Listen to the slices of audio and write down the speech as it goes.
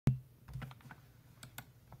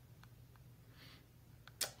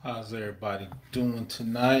How's everybody doing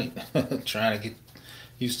tonight? Trying to get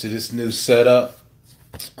used to this new setup.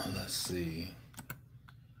 Let's see.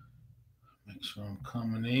 Make sure I'm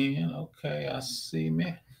coming in. Okay, I see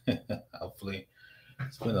me. Hopefully,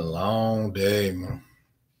 it's been a long day, man.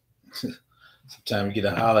 Sometimes you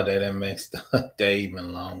get a holiday that makes the day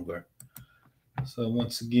even longer. So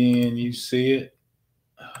once again, you see it.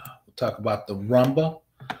 We'll talk about the Roomba.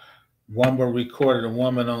 Roomba recorded a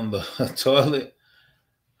woman on the toilet.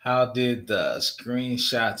 How did the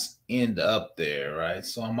screenshots end up there, right?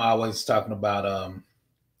 So I'm always talking about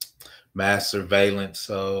mass surveillance.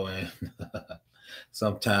 So and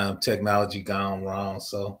sometimes technology gone wrong.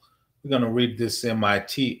 So we're gonna read this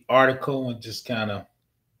MIT article and just kind of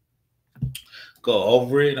go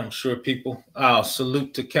over it. I'm sure people. I'll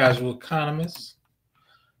salute to casual economists.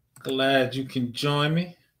 Glad you can join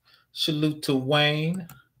me. Salute to Wayne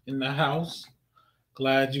in the house.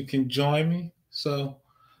 Glad you can join me. So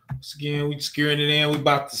once again, we securing it in. We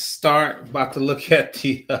about to start. About to look at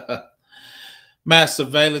the mass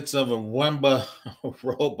surveillance of a Roomba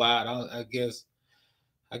robot. I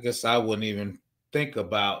guess I wouldn't even think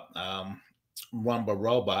about Roomba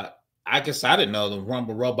robot. I guess I didn't know the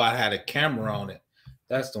Roomba robot had a camera on it.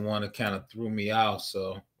 That's the one that kind of threw me out.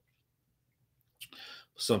 So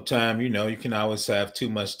sometimes you can always have too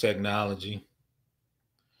much technology.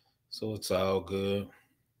 So it's all good.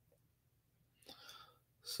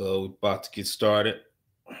 So we're about to get started.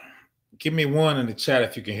 Give me one in the chat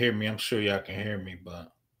if you can hear me. I'm sure y'all can hear me,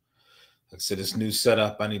 but like I said, this new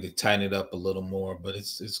setup, I need to tighten it up a little more, but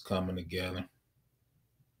it's coming together.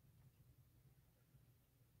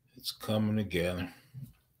 It's coming together.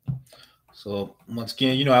 So once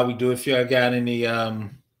again, you know how we do. If y'all got any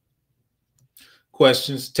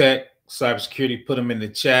questions, tech, cybersecurity, put them in the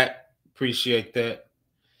chat. Appreciate that.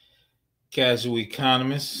 Casual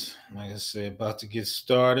economists, like I said, about to get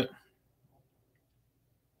started.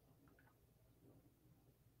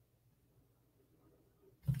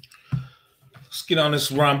 Let's get on this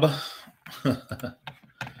rumba.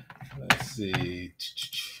 Let's see.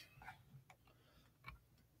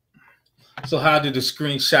 So, how did the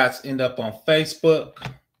screenshots end up on Facebook?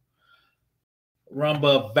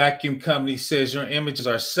 Roomba Vacuum Company says your images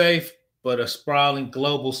are safe, but a sprawling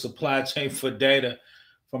global supply chain for data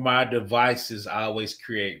from our devices always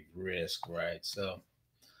create risk, right? So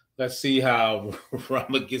let's see how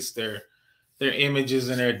Roomba gets their images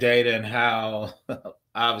and their data, and how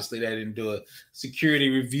obviously they didn't do a security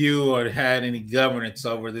review or had any governance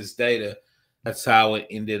over this data. That's how it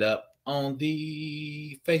ended up on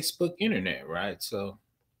the Facebook internet, right? So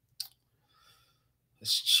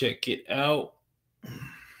let's check it out.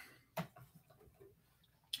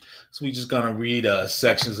 So we just gonna read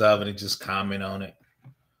sections of it and just comment on it.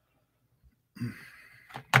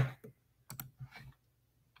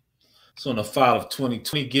 So in the fall of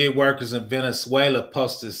 2020, gig workers in Venezuela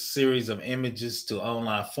posted a series of images to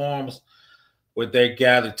online forums where they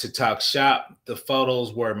gathered to talk shop. The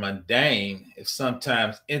photos were mundane, if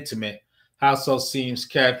sometimes intimate, household scenes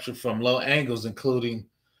captured from low angles, including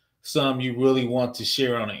some you really want to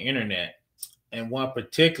share on the internet. And one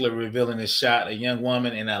particular revealing a shot a young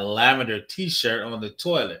woman in a lavender t-shirt on the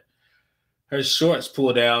toilet. Her shorts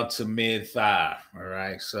pulled down to mid thigh. All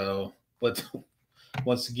right. So, but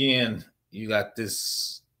once again, you got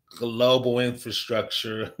this global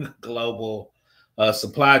infrastructure, global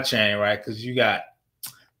supply chain, right? Because you got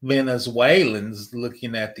Venezuelans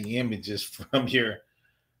looking at the images from your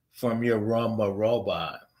Roomba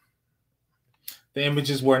robot. The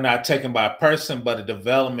images were not taken by a person, but a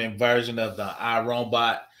development version of the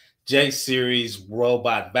iRobot J series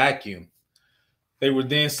robot vacuum. They were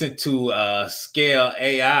then sent to Scale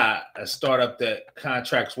AI, a startup that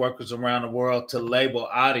contracts workers around the world to label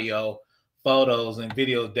audio, photos, and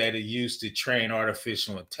video data used to train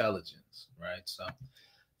artificial intelligence. Right. So,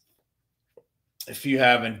 if you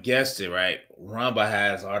haven't guessed it, right, Rumba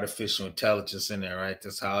has artificial intelligence in there, right?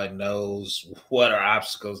 That's how it knows what are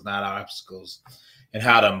obstacles, not obstacles, and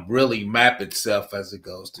how to really map itself as it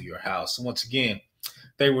goes to your house. So once again,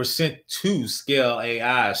 they were sent to Scale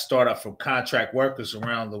AI, a startup from contract workers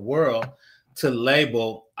around the world, to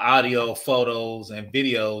label audio, photos, and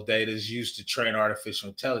video data is used to train artificial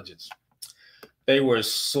intelligence. They were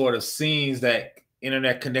sort of scenes that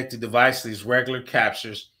internet connected devices, regular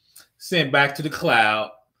captures, sent back to the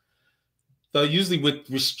cloud, though usually with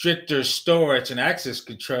restrictor storage and access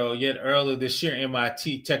control. Yet earlier this year,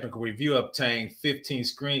 MIT Technical Review obtained 15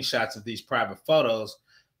 screenshots of these private photos,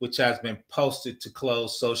 which has been posted to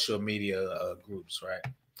closed social media groups, right?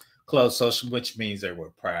 Closed social, which means they were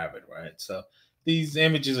private, right? So these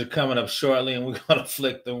images are coming up shortly, and we're going to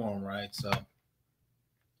flick through them, right? So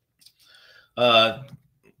uh,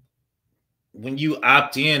 when you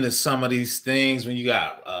opt in to some of these things, when you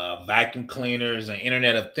got vacuum cleaners and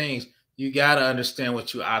Internet of Things, you got to understand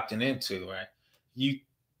what you're opting into, right? You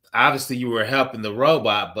obviously you were helping the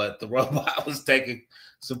robot, but the robot was taking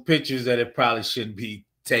some pictures that it probably shouldn't be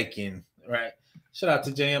taking, right? Shout out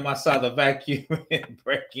to JM. I saw the vacuum in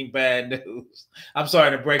Breaking Bad news. I'm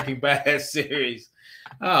sorry, the Breaking Bad series.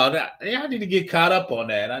 Oh, yeah, I need to get caught up on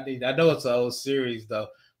that. I know it's an old series though.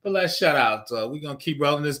 But let's shout out. We're gonna keep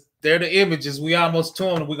rolling this. They're the images. We almost to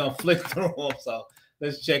them. We're gonna flick through them. So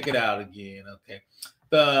let's check it out again. Okay.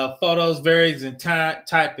 The photos varies in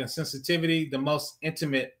type and sensitivity. The most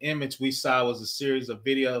intimate image we saw was a series of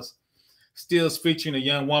videos, stills featuring a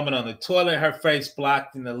young woman on the toilet, her face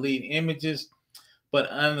blocked in the lead images, but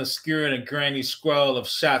unobscured a grainy scroll of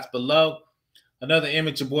shots below. Another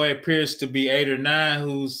image, a boy appears to be 8 or 9,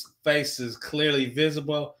 whose face is clearly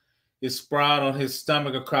visible, is sprawled on his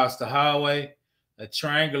stomach across the hallway. A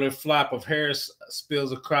triangular flop of hair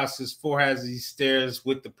spills across his forehead as he stares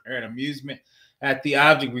with apparent amusement at the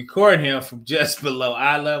object recording him from just below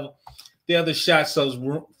eye level. The other shot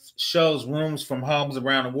shows rooms from homes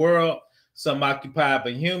around the world, some occupied by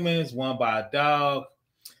humans, one by a dog,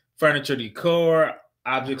 furniture decor,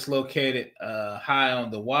 objects located high on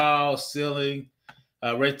the wall, ceiling,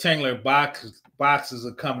 rectangular boxes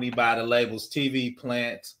accompanied by the labels TV,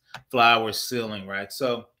 plants, flowers, ceiling, right?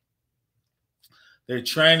 So they're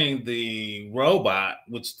training the robot,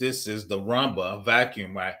 which this is the Roomba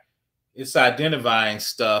vacuum, right? It's identifying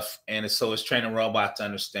stuff, and so it's training a robot to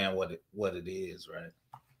understand what it is, right?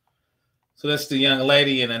 So that's the young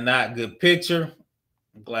lady in a not good picture.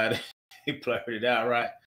 I'm glad he blurred it out, right?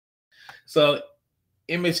 So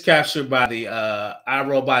image captured by the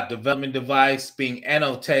iRobot development device being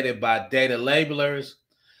annotated by data labelers.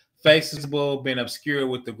 Faces will been obscured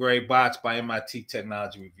with the gray box by MIT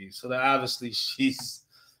Technology Review. So that obviously she's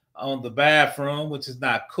on the bathroom, which is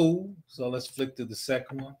not cool. So let's flick to the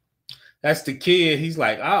second one. That's the kid. He's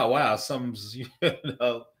like, oh wow, something's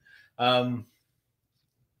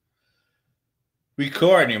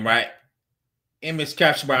recording him, right? Image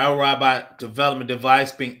captured by our robot development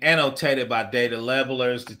device being annotated by data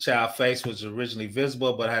labelers. The child face was originally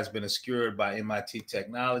visible, but has been obscured by MIT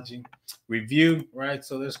Technology Review, right?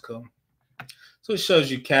 So that's cool. So it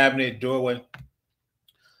shows you cabinet, doorway.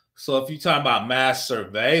 So if you're talking about mass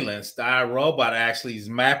surveillance, the iRobot actually is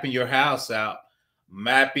mapping your house out,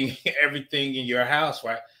 mapping everything in your house,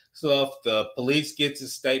 right? So if the police gets a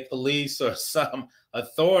state police or some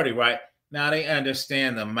authority, right? Now they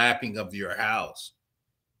understand the mapping of your house,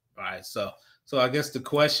 right? So I guess the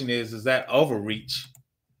question is that overreach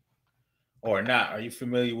or not? Are you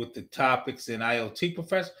familiar with the topics in IoT,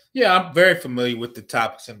 Professor? Yeah, I'm very familiar with the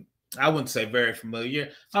topics, and I wouldn't say very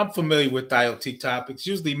familiar. I'm familiar with IoT topics.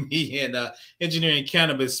 Usually, me and engineering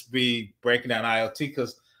cannabis be breaking down IoT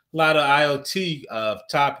because a lot of IoT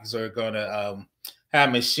topics are going to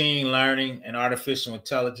have machine learning and artificial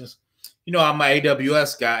intelligence. You know, I'm an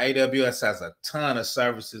AWS guy. AWS has a ton of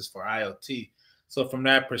services for IoT. So from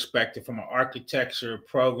that perspective, from an architecture,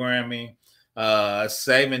 programming,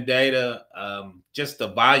 saving data, just the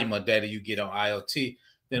volume of data you get on IoT,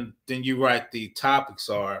 then you write the topics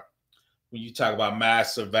are when you talk about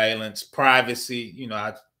mass surveillance, privacy. You know,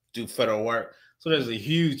 I do federal work, so there's a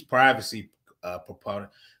huge privacy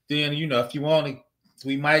proponent. Then if you want to,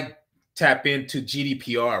 we might tap into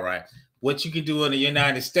GDPR, right? What you can do in the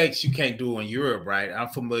United States, you can't do in Europe, right? I'm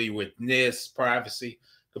familiar with NIST privacy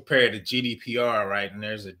compared to GDPR, right? And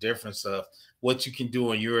there's a difference of what you can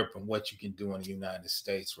do in Europe and what you can do in the United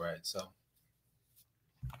States, right? So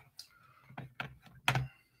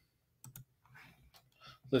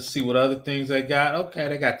let's see what other things they got. Okay,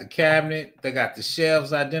 they got the cabinet. They got the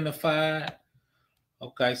shelves identified.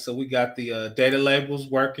 Okay, so we got the data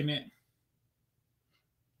labels working it.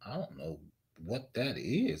 I don't know what that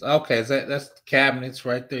is. Okay, that's cabinets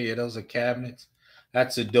right there. Yeah, those are cabinets.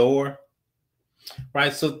 That's a door.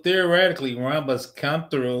 Right. So theoretically, Rumbas come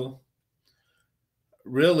through.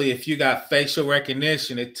 Really, if you got facial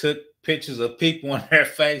recognition, it took pictures of people on their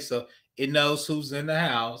face. So it knows who's in the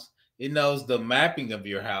house. It knows the mapping of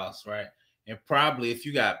your house, right? And probably if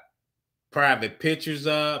you got private pictures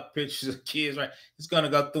of kids, right? It's going to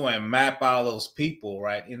go through and map all those people,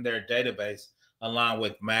 right, in their database, along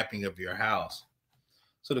with mapping of your house.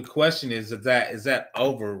 So the question is that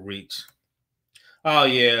overreach? Oh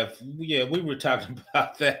yeah, we were talking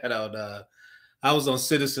about that on. I was on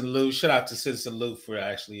Citizen Lou. Shout out to Citizen Lou for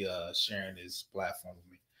actually sharing his platform with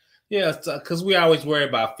me. Yeah, because we always worry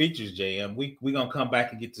about features, JM. We gonna come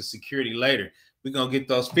back and get to security later. We're gonna get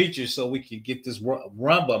those features so we can get this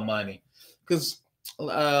Rumba money. Because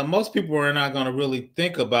most people are not going to really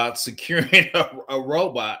think about securing a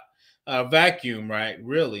robot, a vacuum, right?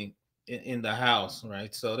 Really, in the house,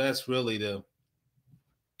 right? So that's really the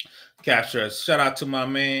capture. Shout out to my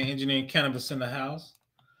man, Engineering Cannabis in the house.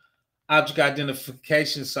 Object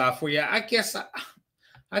identification software. Yeah, I guess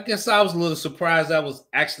I was a little surprised I was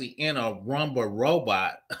actually in a Roomba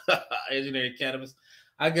robot, Engineering Cannabis.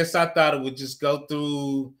 I guess I thought it would just go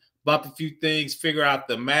through, bump a few things, figure out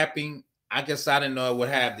the mapping. I guess I didn't know it would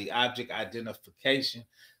have the object identification.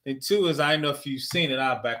 And two is I don't know if you've seen it.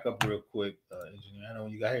 I'll back up real quick, engineer. I know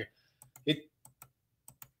when you got here. It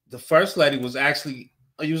the first lady was actually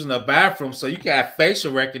using a bathroom, so you got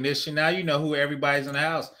facial recognition. Now you know who everybody's in the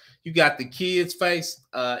house. You got the kids' face.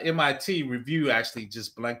 MIT review actually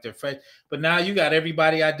just blanked their face, but now you got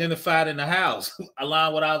everybody identified in the house,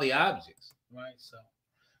 along with all the objects, right? So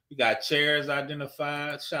you got chairs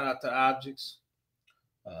identified. Shout out to objects.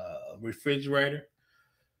 Refrigerator.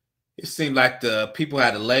 It seemed like the people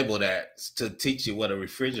had to label that to teach you what a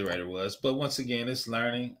refrigerator was. But once again, it's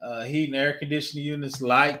learning. Heat and air conditioning units,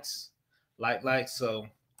 lights, lights. So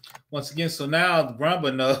once again, so now the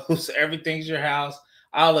Roomba knows everything's your house,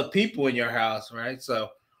 all the people in your house, right? So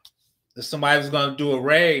if somebody's going to do a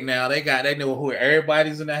raid now, they know who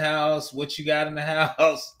everybody's in the house, what you got in the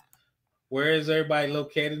house, where is everybody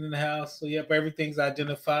located in the house. So yep, everything's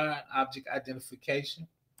identified, object identification.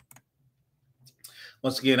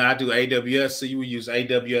 Once again, I do AWS, so you would use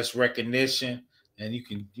AWS recognition, and you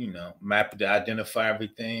can, map it to identify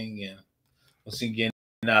everything. And once again,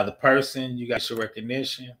 now the person, you got your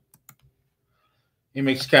recognition.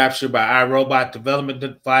 Image capture by iRobot development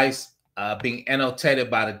device, being annotated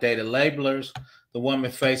by the data labelers. The woman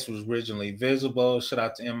face was originally visible. Shout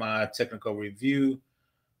out to MI Technical Review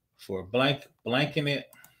for blanking it.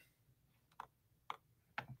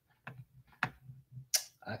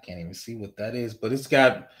 I can't even see what that is, but it's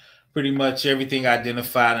got pretty much everything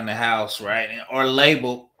identified in the house, right? Or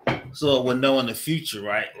labeled so it would know in the future,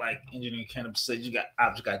 right? Like Engineering Cannabis said, you got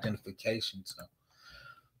object identification. So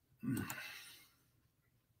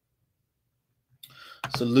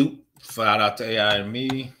salute, shout out to AI and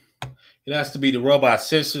me. It has to be the robot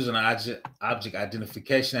sensors and object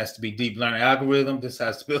identification has to be deep learning algorithm. This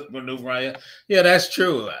has to be a maneuver right here. Yeah, that's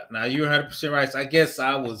true. Now you're 100% right. So I guess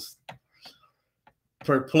I was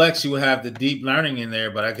perplexed you would have the deep learning in there,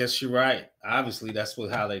 but I guess you're right. Obviously, that's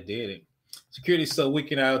how they did it. Security is so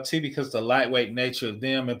weak in IoT because the lightweight nature of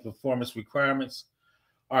them and performance requirements.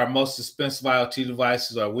 Our most expensive IoT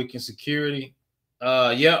devices are weak in security.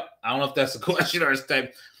 Yep. I don't know if that's a question or a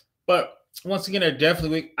statement, but once again, they're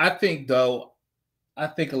definitely weak. I think a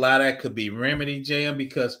lot of that could be remedied, JM,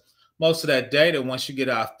 because most of that data, once you get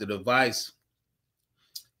off the device,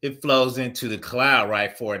 it flows into the cloud,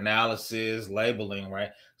 right, for analysis, labeling, right?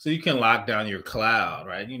 So you can lock down your cloud,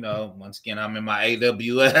 right? Once again, I'm in my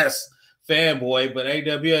AWS fanboy, but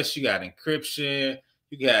AWS, you got encryption,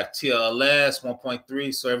 you got TLS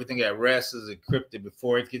 1.3, so everything at rest is encrypted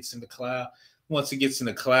before it gets in the cloud. Once it gets in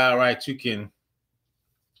the cloud, right, you can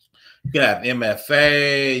have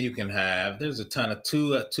MFA, you can have, there's a ton of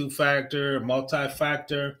two-factor,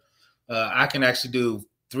 multi-factor. I can actually do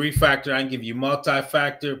 3-factor. I can give you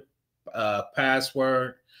multi-factor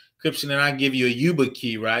password encryption, and I can give you a Yuba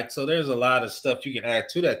key, right? So there's a lot of stuff you can add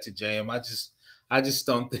to that to JM. I just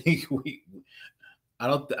don't think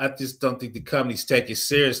I just don't think the companies take it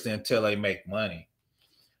seriously until they make money,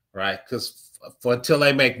 right? Because until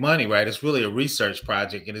they make money, right, it's really a research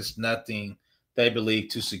project, and it's nothing they believe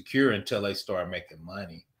to secure until they start making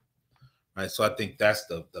money, right? So I think that's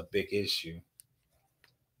the big issue.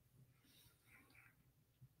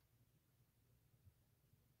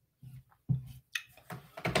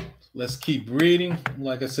 Let's keep reading.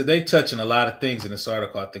 Like I said, they touching a lot of things in this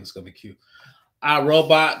article. I think it's gonna be cute.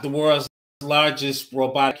 iRobot, the world's largest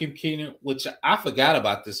robotic vacuum, which I forgot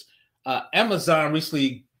about this. Amazon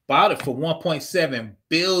recently bought it for $1.7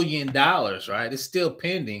 billion, right? It's still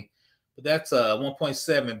pending, but that's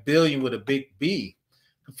 1.7 billion with a big B.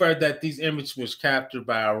 Confirmed that these images were captured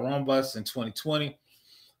by our Roomba in 2020.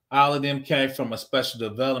 All of them came from a special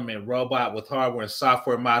development robot with hardware and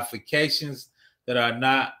software modifications that are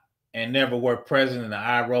not and never were present in the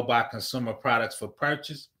iRobot consumer products for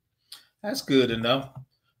purchase. That's good enough.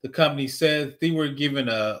 The company said they were given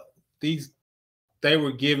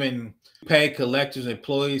paid collectors and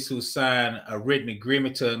employees who signed a written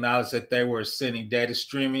agreement to acknowledge that they were sending data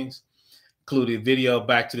streamings, including video,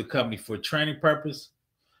 back to the company for training purpose.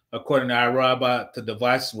 According to iRobot, the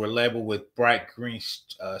devices were labeled with bright green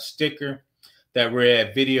sticker that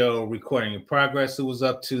read video recording in progress. It was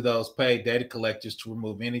up to those paid data collectors to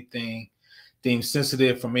remove anything deemed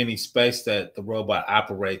sensitive from any space that the robot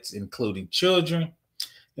operates, including children.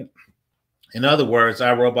 In other words,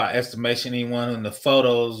 iRobot estimation, anyone in the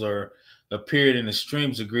photos or appeared in the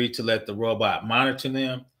streams agreed to let the robot monitor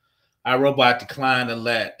them. iRobot declined to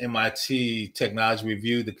let MIT Technology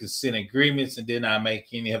review the consent agreements and did not make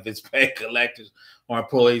any of its paid collectors or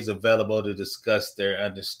employees available to discuss their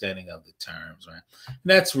understanding of the terms. Right, and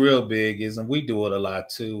that's real big. And we do it a lot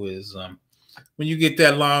too. Is when you get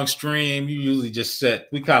that long stream, you usually just set,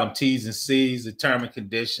 we call them T's and C's, the term and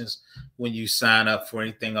conditions. When you sign up for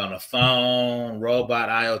anything on a phone, robot,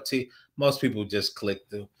 IoT, most people just click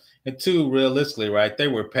through. And two, realistically, right, they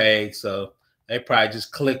were paid, so they probably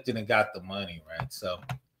just clicked it and got the money, right? So,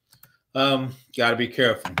 got to be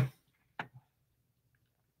careful.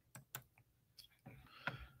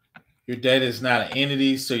 Your data is not an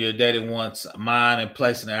entity, so your data once mined and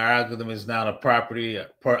placed in an algorithm is not a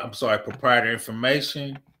proprietary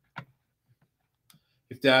information.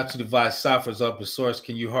 If the actual device software is open source,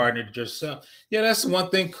 can you harden it yourself? Yeah, that's the one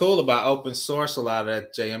thing cool about open source. A lot of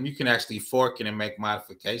that, JM, you can actually fork it and make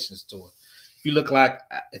modifications to it. If you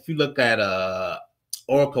look at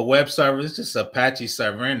Oracle web server, it's just Apache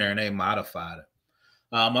server in there, and they modified it.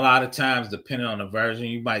 A lot of times, depending on the version,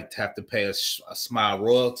 you might have to pay a small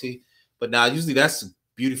royalty. But now, usually, that's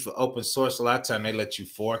beautiful open source. A lot of times, they let you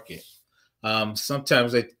fork it.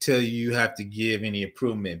 Sometimes they tell you have to give any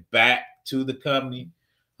improvement back to the company.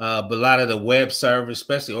 But a lot of the web servers,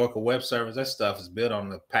 especially Oracle web servers, that stuff is built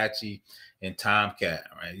on Apache and Tomcat,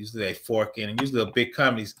 right? Usually they fork in, and usually the big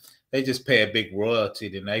companies, they just pay a big royalty,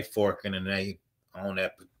 then they fork in and they own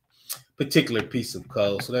that particular piece of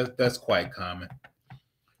code. So that's quite common.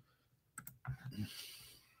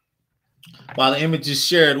 While the images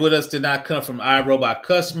shared with us did not come from iRobot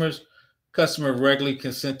customers, customers regularly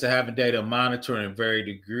consent to having data monitored in varying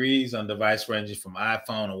degrees on devices ranging from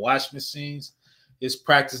iPhone and wash machines. It's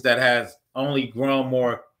practice that has only grown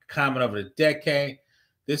more common over the decade.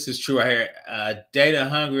 This is true here.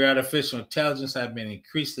 Data-hungry artificial intelligence have been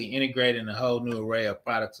increasingly integrated in a whole new array of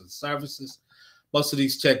products and services. Most of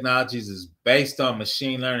these technologies is based on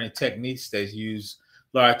machine learning techniques that use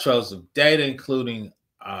large troves of data, including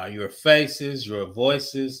your faces, your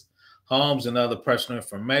voices, homes, and other personal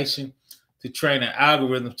information, to train an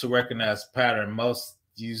algorithm to recognize pattern. Most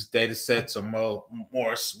used data sets are more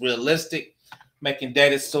realistic, making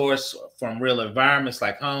data source from real environments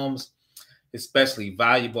like homes especially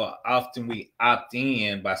valuable. Often we opt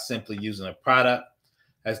in by simply using a product,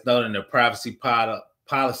 as noted in the privacy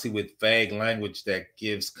policy, with vague language that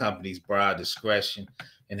gives companies broad discretion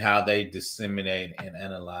in how they disseminate and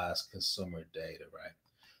analyze consumer data, right?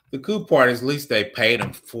 The cool part is at least they paid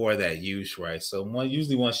them for that use, right? So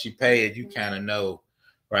usually once you pay it, you kind of know,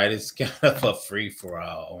 right? It's kind of a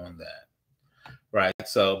free-for-all on that, right?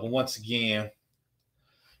 So, but once again,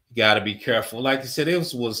 you got to be careful. Like I said,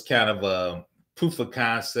 it was kind of a proof of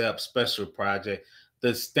concept special project.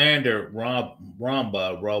 The standard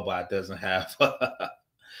Roomba robot doesn't have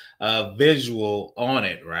a visual on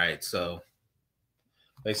it, right? So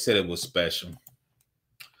they said it was special.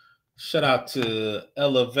 Shout out to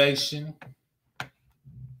Elevation.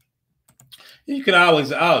 You can always,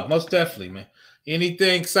 most definitely, man.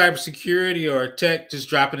 Anything cybersecurity or tech, just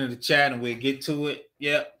drop it in the chat and we'll get to it.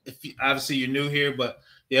 Yeah, obviously you're new here, but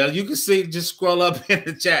yeah, you can see, just scroll up in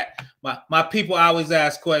the chat. My people always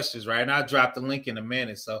ask questions, right? And I'll drop the link in a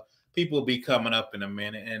minute. So people will be coming up in a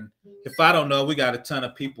minute. And if I don't know, we got a ton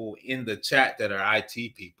of people in the chat that are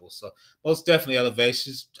IT people. So most definitely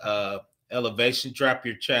Elevation, drop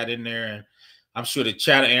your chat in there. And I'm sure the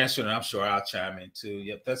chat will answer, and I'm sure I'll chime in too.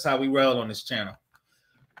 Yep, that's how we roll on this channel.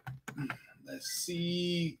 Let's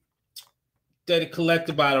see. Data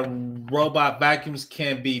collected by the robot vacuums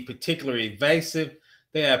can be particularly evasive.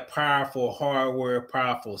 They have powerful hardware,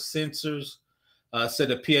 powerful sensors.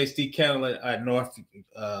 Said a PhD candidate at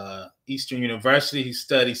Northeastern University. He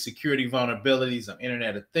studies security vulnerabilities of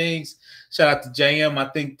Internet of Things. Shout out to JM. I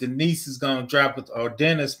think Denise is going to drop it, or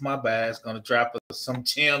Dennis, my bad, is going to drop some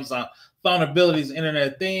gems on vulnerabilities of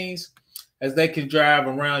Internet of Things. As they can drive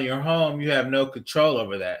around your home, you have no control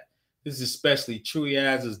over that. This is especially true. He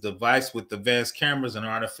has his device with advanced cameras and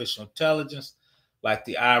artificial intelligence, like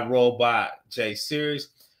the iRobot J series.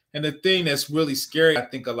 And the thing that's really scary, I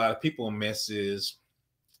think a lot of people miss, is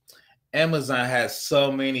Amazon has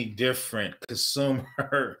so many different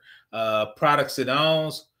consumer products it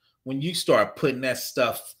owns. When you start putting that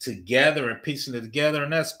stuff together and piecing it together,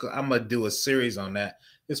 and I'm going to do a series on that.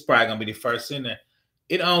 It's probably going to be the first in there.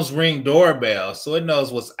 It owns Ring doorbells, so it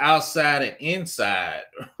knows what's outside and inside,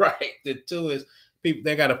 right? The two is, people,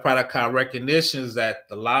 they got a product called Recognitions that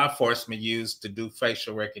the law enforcement use to do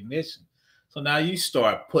facial recognition. So now you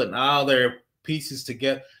start putting all their pieces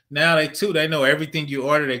together. Now they know everything you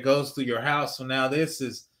order that goes through your house. So now this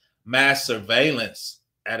is mass surveillance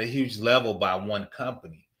at a huge level by one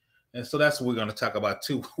company. And so that's what we're going to talk about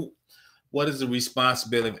too. What is the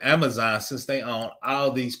responsibility of Amazon since they own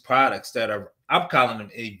all these products that are, I'm calling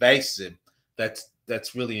them evasive,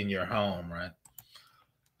 that's really in your home, right?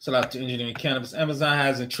 So out to engineering cannabis. Amazon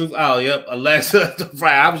has in truth. Oh, yep, Alexa.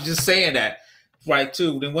 Right. I was just saying that. Right,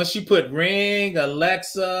 too. Then once you put Ring,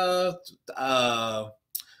 Alexa,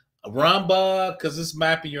 Roomba, because it's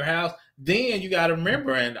mapping your house, then you got to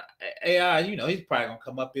remember, and AI, he's probably going to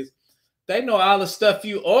come up is they know all the stuff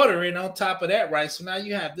you ordering on top of that, right? So now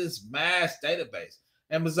you have this mass database.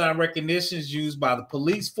 Amazon recognition is used by the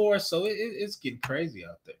police force, so it's getting crazy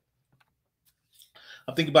out there.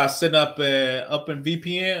 I'm thinking about setting up in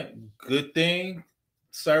VPN. Good thing.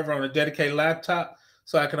 Server on a dedicated laptop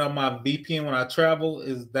so I can on my VPN when I travel.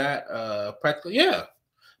 Is that practical? Yeah.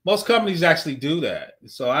 Most companies actually do that.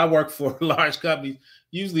 So I work for large companies.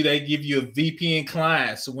 Usually they give you a VPN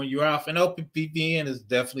client. So when you're off, and OpenVPN is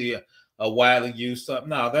definitely a widely used stuff.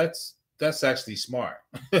 No, that's actually smart.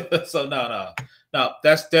 So no,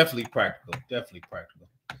 that's definitely practical. Definitely practical.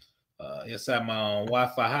 Yes, I have my own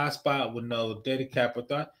Wi-Fi hotspot with no data cap or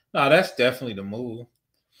thought. No, that's definitely the move.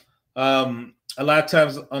 A lot of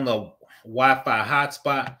times on the Wi-Fi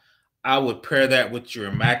hotspot, I would pair that with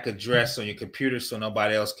your MAC address on your computer so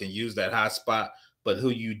nobody else can use that hotspot, but who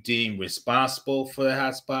you deem responsible for the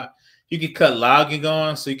hotspot. You can cut logging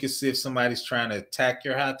on so you can see if somebody's trying to attack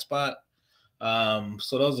your hotspot.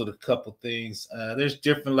 So those are the couple things. There's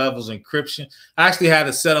different levels of encryption. I actually had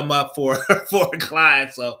to set them up for for a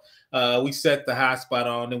client. So we set the hotspot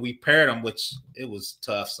on and we paired them, which it was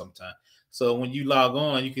tough sometimes. So when you log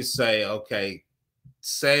on, you can say, okay,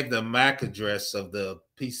 save the MAC address of the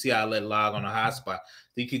PC I let log on a hotspot.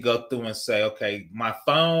 You could go through and say, okay, my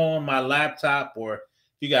phone, my laptop, or if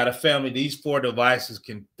you got a family, these 4 devices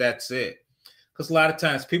that's it. Because a lot of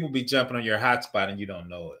times people be jumping on your hotspot and you don't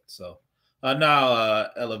know it. So now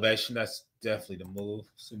elevation, that's definitely the move.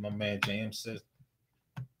 See my man James says.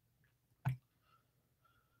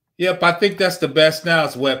 Yep, I think that's the best now.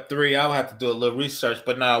 It's Web3. I'll have to do a little research,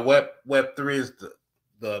 but now Web3 is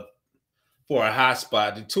the for a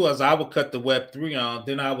hotspot. The two is I would cut the Web3 on,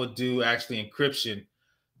 then I would do actually encryption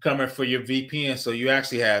coming for your VPN. So you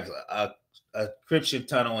actually have a encryption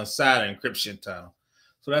tunnel inside an encryption tunnel.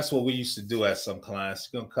 So that's what we used to do at some clients.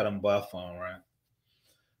 You're gonna cut them buff on, right?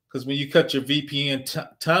 Because when you cut your VPN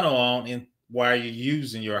tunnel on and while you're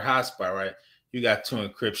using your hotspot, right, you got 2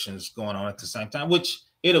 encryptions going on at the same time, which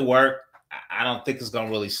it'll work. I don't think it's gonna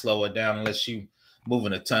really slow it down unless you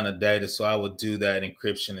moving a ton of data. So I would do that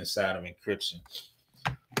encryption inside of encryption.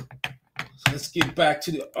 So let's get back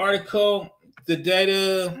to the article. The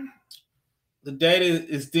data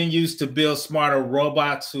is then used to build smarter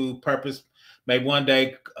robots whose purpose may one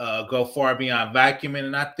day go far beyond vacuuming.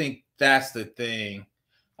 And I think that's the thing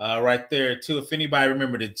right there too. If anybody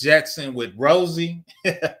remember the Jetson with Rosie,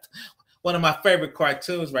 one of my favorite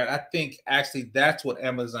cartoons, right? I think actually that's what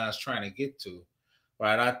Amazon's trying to get to.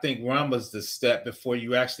 Right, I think Roomba's the step before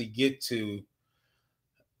you actually get to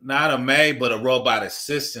not a maid, but a robot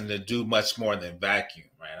assistant to do much more than vacuum.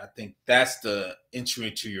 Right, I think that's the entry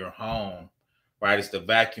to your home. Right, it's the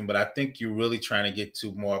vacuum, but I think you're really trying to get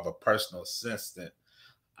to more of a personal assistant.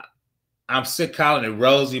 I'm sick calling it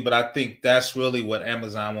Rosie, but I think that's really what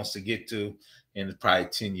Amazon wants to get to in probably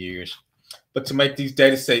 10 years. But to make these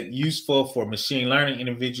data sets useful for machine learning,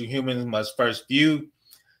 individual humans must first view,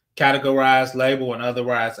 categorize, label, and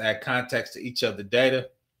otherwise add context to each of the data.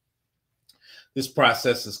 This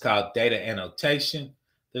process is called data annotation.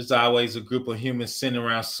 There's always a group of humans sitting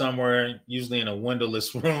around somewhere, usually in a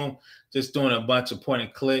windowless room, just doing a bunch of point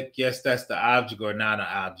and click. Yes, that's the object or not an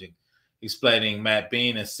object. Explaining Matt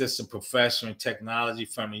Bean, assistant professor in technology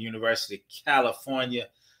from the University of California,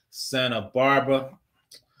 Santa Barbara,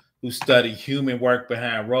 who studied human work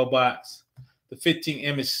behind robots. The 15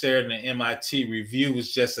 image shared in the MIT review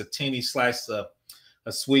was just a teeny slice of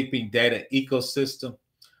a sweeping data ecosystem.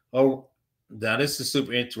 Oh, now this is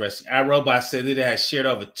super interesting. iRobot said that it has shared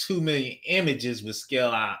over 2 million images with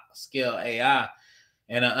Scale AI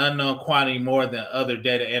and an unknown quantity more than other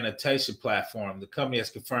data annotation platform. The company has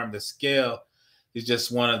confirmed that Scale is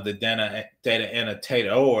just one of the data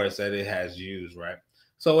annotators that it has used, right?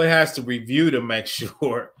 So it has to review to make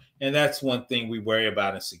sure, and that's one thing we worry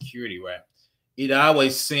about in security, right? It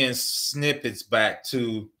always sends snippets back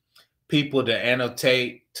to people to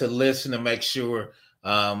annotate, to listen, to make sure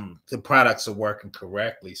the products are working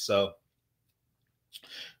correctly. So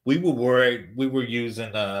we were worried. We were using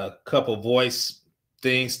a couple voice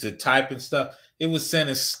things to type and stuff, it was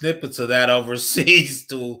sending snippets of that overseas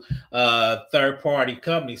to third-party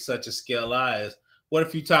companies such as Scale Eyes. What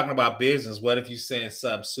if you're talking about business? What if you're saying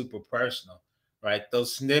something super personal, right?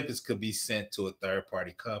 Those snippets could be sent to a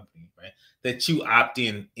third-party company, right? That you opt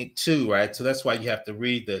in into, right? So that's why you have to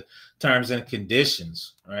read the terms and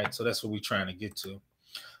conditions, right? So that's what we're trying to get to.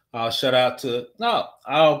 I'll shout out to no,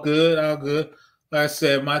 all good, all good. Like I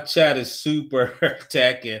said, my chat is super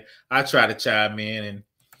tech, and I try to chime in,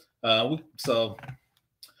 and so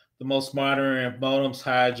the most modern modems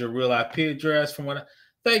hide your real IP address from what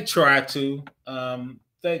they try to.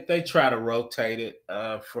 They try to rotate it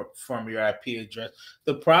from your IP address.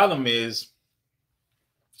 The problem is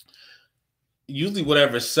usually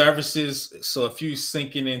whatever services. So if you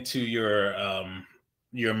syncing into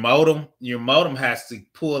your modem has to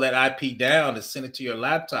pull that IP down to send it to your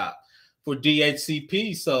laptop for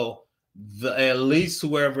DHCP. So at least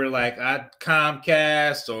whoever like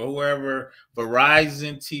Comcast or whoever,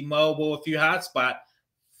 Verizon, T-Mobile, if you hotspot,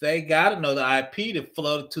 they got to know the IP to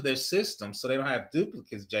float it to their system so they don't have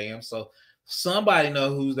duplicates, JM. So somebody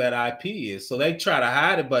know whose that IP is. So they try to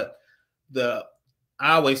hide it, but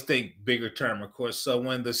I always think bigger term, of course. So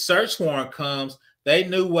when the search warrant comes, they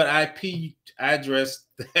knew what IP address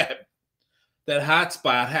that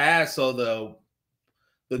hotspot has. So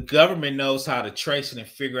the government knows how to trace it and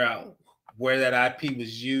figure out where that IP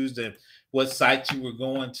was used and what site you were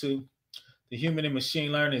going to. The human and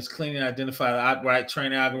machine learning is cleaning and identify the outright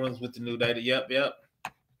training algorithms with the new data. Yep.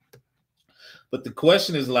 But the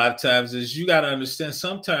question is a lot of times is you got to understand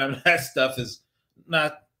sometimes that stuff is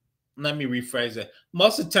not, let me rephrase that.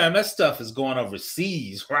 Most of the time that stuff is going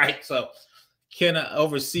overseas, right? So can an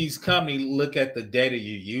overseas company look at the data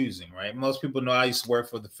you're using, right? Most people know I used to work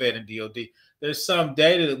for the Fed and DOD. There's some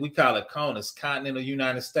data that we call it CONUS, continental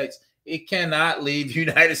United States. It cannot leave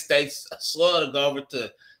United States soil to go over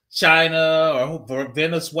to China or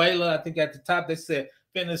Venezuela. I think at the top they said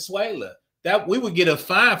Venezuela. That we would get a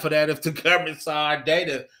fine for that if the government saw our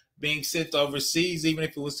data being sent overseas, even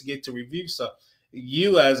if it was to get to review. So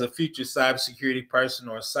you as a future cybersecurity person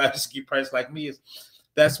or a cybersecurity person like me,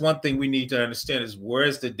 that's one thing we need to understand is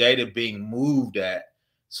where's the data being moved at.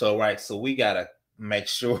 So we gotta make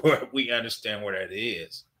sure we understand where that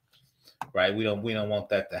is. Right. We don't want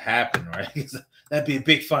that to happen, right? That'd be a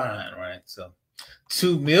big fine, right? So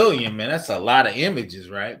 2 million, man, that's a lot of images,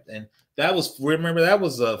 right? And that was, remember, that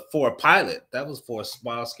was for a pilot. That was for a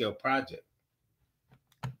small scale project.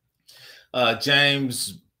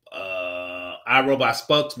 James, iRobot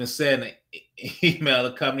spokesman said in an email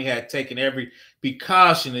the company had taken every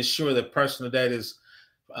precaution to ensure that personal data is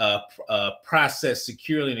processed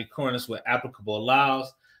securely in accordance with applicable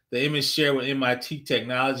laws. The image shared with MIT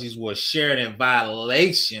Technologies was shared in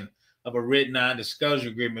violation of a written non-disclosure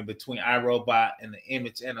agreement between iRobot and the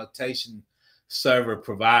image annotation server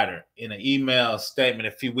provider. In an email statement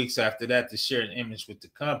a few weeks after that, to share an image with the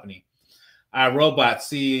company, iRobot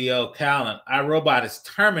CEO Callan, iRobot is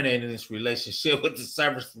terminating this relationship with the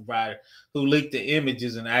service provider who leaked the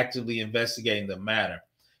images and actively investigating the matter,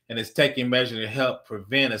 and is taking measures to help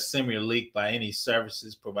prevent a similar leak by any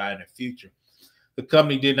services provided in the future. The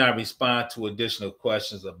company did not respond to additional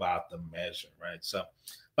questions about the measure, right? So,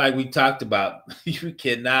 like we talked about, you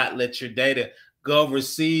cannot let your data go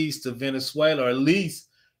overseas to Venezuela, or at least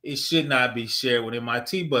it should not be shared with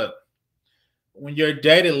MIT. But when your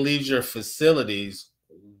data leaves your facilities,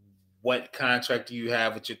 what contract do you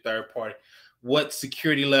have with your third party? What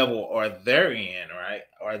security level are they in, right?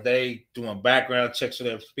 Are they doing background checks for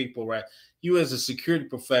those people, right? You as a security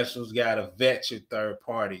professionals got to vet your third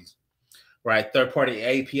parties, right? Third party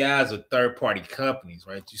APIs or third party companies,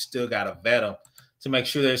 right? You still got to vet them to make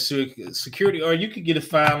sure there's security, or you could get a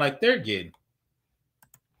fine like they're getting.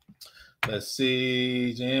 Let's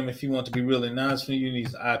see, Jim, if you want to be really honest with you,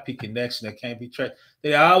 need an IP connection that can't be traced.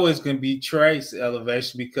 They always going to be traced,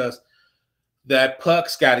 Elevation, because that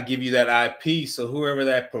puck's got to give you that IP. So whoever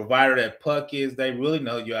that provider, that puck is, they really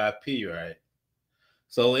know your IP, right?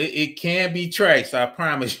 So it can be traced. I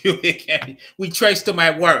promise you, it can be. We traced them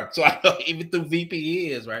at work. So I know even through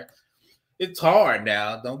VPNs, right? It's hard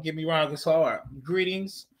now. Don't get me wrong. It's hard.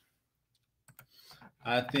 Greetings.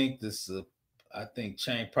 I think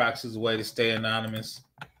chain proxy is a way to stay anonymous.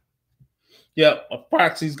 Yep, a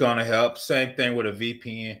proxy is going to help. Same thing with a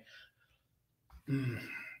VPN.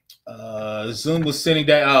 Zoom was sending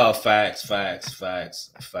that. Oh, facts.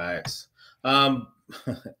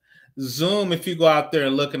 Zoom, if you go out there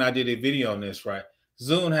and look, and I did a video on this, right?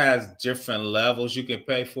 Zoom has different levels you can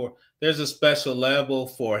pay for. There's a special level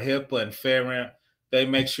for HIPAA and FedRAMP. They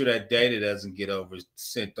make sure that data doesn't get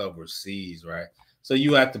sent overseas, right? So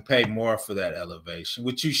you have to pay more for that elevation,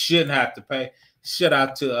 which you shouldn't have to pay. Shout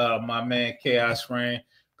out to my man Chaos Rain.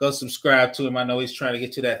 Go subscribe to him. I know he's trying to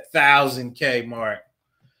get to that 1,000K mark.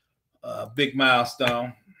 Big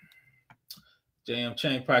milestone. JM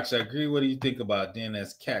Chain Products, I agree. What do you think about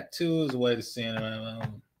DNS Cat 2 is a way to send it?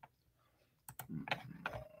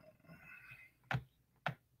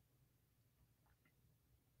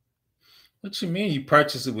 What you mean you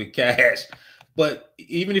purchase it with cash? But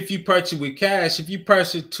even if you purchase it with cash, if you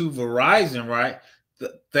purchase it to Verizon, right,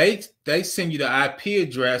 they send you the IP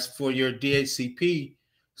address for your DHCP,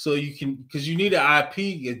 so you can, because you need an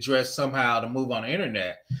IP address somehow to move on the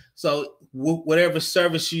internet. So whatever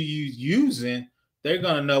service you using, they're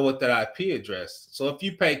gonna know what that IP address. So if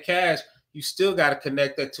you pay cash, you still got to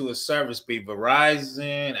connect that to a service, be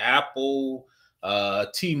Verizon, Apple,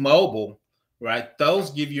 T-Mobile, right?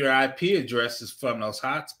 Those give you your IP addresses from those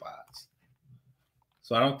hotspots.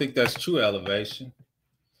 So I don't think that's true elevation.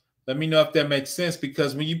 Let me know if that makes sense,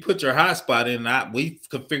 because when you put your hotspot in, we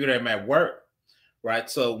configure them at work, right?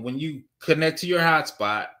 So when you connect to your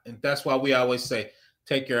hotspot, and that's why we always say,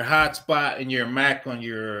 take your hotspot and your Mac on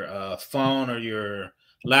your phone or your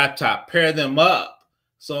laptop, pair them up.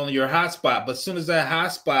 So on your hotspot, but as soon as that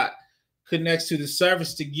hotspot connects to the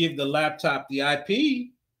service to give the laptop the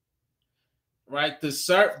IP, right?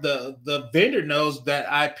 The vendor knows that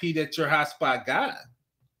IP that your hotspot got.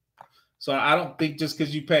 So I don't think just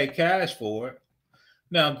because you pay cash for it.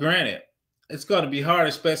 Now, granted, it's going to be hard,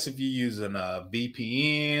 especially if you're using a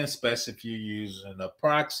VPN, especially if you're using a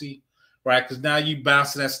proxy, right? Because now you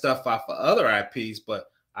bouncing that stuff off of other IPs,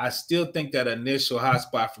 but I still think that initial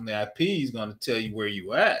hotspot from the IP is going to tell you where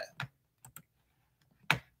you at.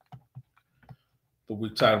 But we're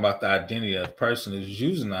talking about the identity of the person who's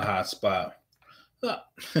using the hotspot.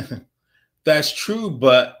 That's true,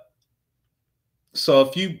 but so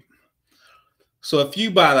if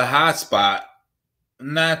you buy the hotspot,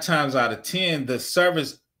 9 times out of 10, the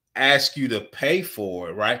service asks you to pay for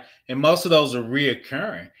it, right? And most of those are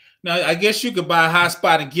reoccurring. Now, I guess you could buy a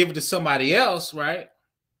hotspot and give it to somebody else, right?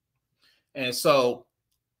 And so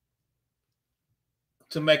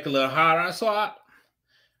to make it a little harder, so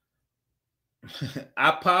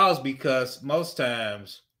I pause, because most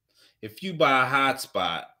times if you buy a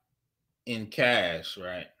hotspot in cash,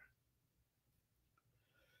 right,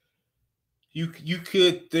 you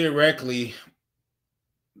could theoretically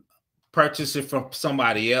purchase it from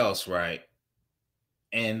somebody else, right?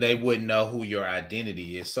 And they wouldn't know who your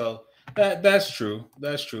identity is. So that's true.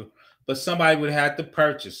 That's true. But somebody would have to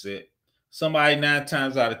purchase it. Somebody 9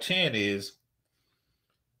 times out of 10 is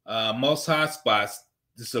most hotspots,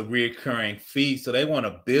 it's a recurring fee. So they want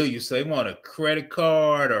to bill you. So they want a credit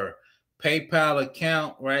card or PayPal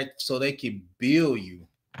account, right? So they can bill you.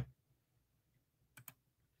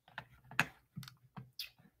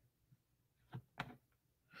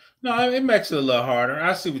 No, it makes it a little harder.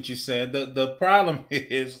 I see what you're saying. The problem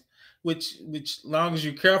is, which long as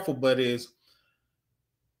you're careful, but is,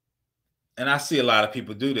 and I see a lot of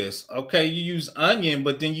people do this. Okay, you use Onion,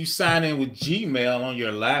 but then you sign in with Gmail on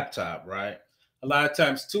your laptop, right? A lot of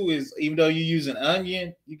times too is, even though you're using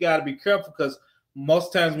Onion, you got to be careful, because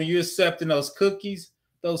most times when you're accepting those cookies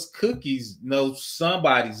know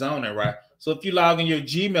somebody's on it, right? So if you log in your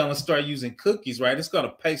Gmail and start using cookies, right, it's going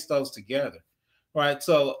to paste those together, right?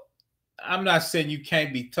 So I'm not saying you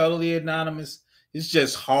can't be totally anonymous. It's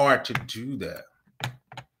just hard to do that.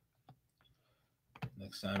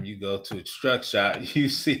 Next time you go to a truck shop, you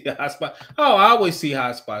see a hotspot. Oh, I always see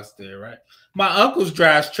hotspots there, right? My uncle's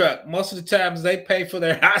drives truck. Most of the times they pay for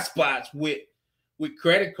their hotspots with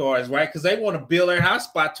credit cards, right? Because they want to bill their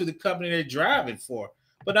hotspot to the company they're driving for.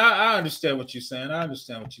 But I understand what you're saying. I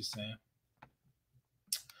understand what you're saying.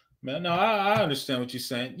 Man, no, I understand what you're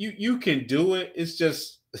saying. You can do it. It's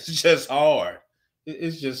just hard.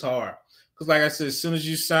 It's just hard. Because like I said, as soon as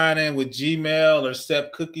you sign in with Gmail or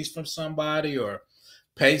accept cookies from somebody or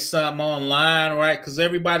pay something online, right? Because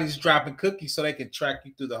everybody's dropping cookies so they can track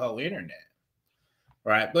you through the whole internet,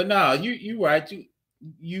 right? But no, you right.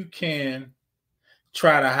 You can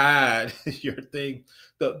try to hide your thing.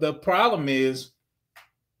 The problem is,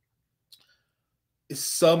 it's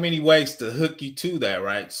so many ways to hook you to that,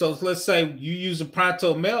 right? So let's say you use a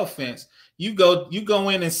Pronto Mail fence. You go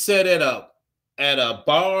in and set it up at a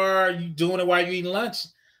bar. You doing it while you eating lunch.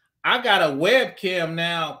 I got a webcam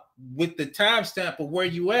now with the timestamp of where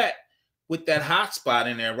you at with that hotspot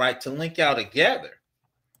in there, right, to link out together.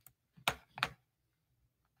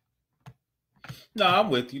 No, I'm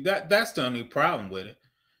with you. That's the only problem with it.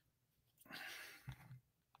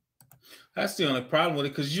 That's the only problem with it,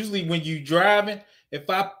 because usually when you driving, if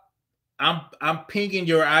I'm pinging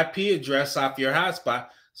your IP address off your hotspot.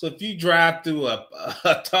 So if you drive through a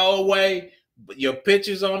tollway, your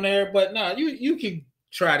picture's on there. But no, you can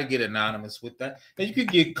try to get anonymous with that, and you could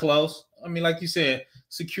get close. I mean, like you said,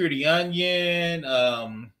 Security Onion.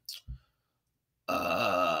 I'm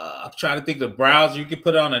trying to think of the browser. You can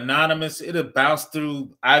put it on anonymous. It'll bounce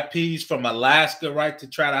through IPs from Alaska, right, to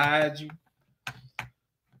try to hide you.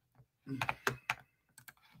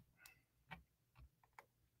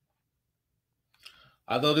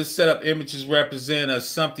 Although this setup images represent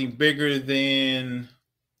something bigger than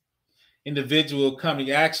individual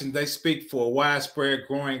company action, they speak for a widespread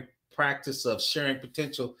growing practice of sharing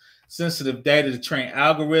potential sensitive data to train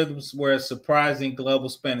algorithms, where a surprising global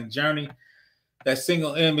spanning journey that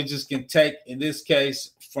single images can take, in this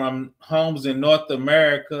case, from homes in North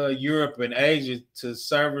America, Europe, and Asia to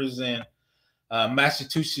servers in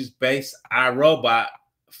Massachusetts-based iRobot,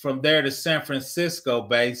 from there to San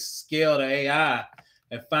Francisco-based scaled AI,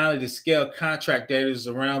 and finally to scale contract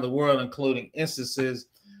data around the world, including instances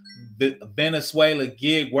Venezuela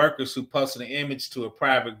gig workers who posted an image to a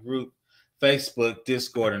private group, Facebook,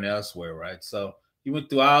 Discord, and elsewhere, right? So you went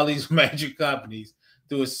through all these major companies,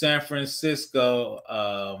 through a San Francisco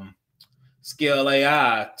scale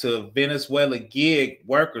AI to Venezuela gig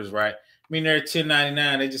workers, right? I mean, they're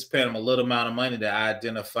 1099. They just pay them a little amount of money to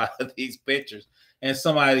identify these pictures. And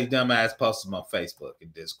somebody dumbass posted them on Facebook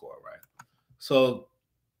and Discord, right? So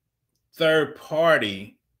third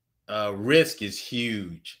party risk is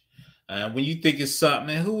huge. When you think it's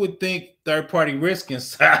something, who would think third party risk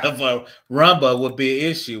inside of a Roomba would be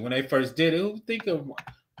an issue when they first did it? Who would think of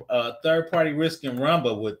third party risk in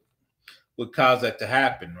Roomba would cause that to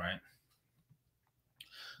happen, right?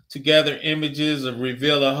 Together, images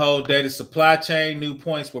reveal a whole data supply chain, new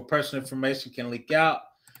points where personal information can leak out.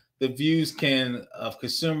 The views of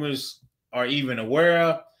consumers are even aware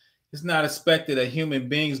of. It's not expected a human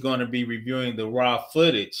being is going to be reviewing the raw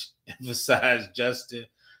footage, emphasized Justin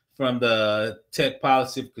from the Tech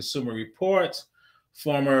Policy of Consumer Reports,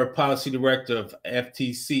 former policy director of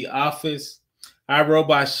FTC office.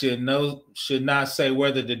 iRobot should not say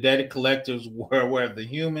whether the data collectors were aware of the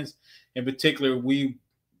humans. In particular, we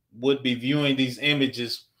would be viewing these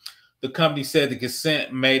images. The company said the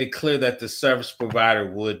consent made it clear that the service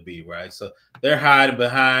provider would be, right? So they're hiding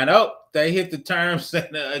behind, oh, they hit the terms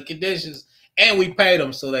and conditions, and we paid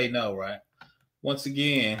them, so they know, right? Once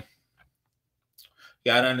again,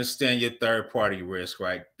 you got to understand your third-party risk,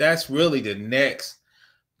 right? That's really the next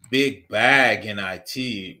big bag in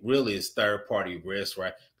IT, really is third-party risk,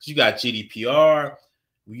 right? Because you got GDPR.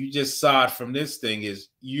 You just saw it from this thing is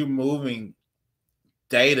you moving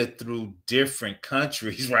data through different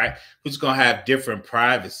countries, right? Who's going to have different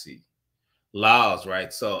privacy laws,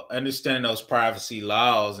 right? So understanding those privacy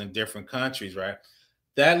laws in different countries, right?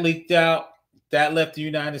 That leaked out, that left the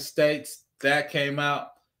United States, that came out.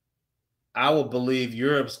 I would believe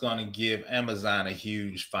Europe's going to give Amazon a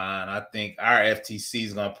huge fine. I think our FTC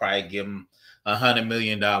is going to probably give them $100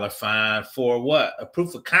 million fine for what? A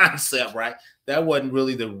proof of concept, right? That wasn't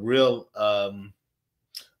really the real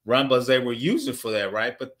Roombas they were using for that,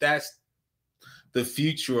 right? But that's the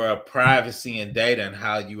future of privacy and data and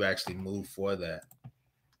how you actually move for that.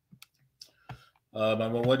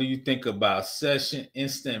 What do you think about Session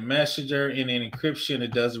Instant Messenger in an encryption?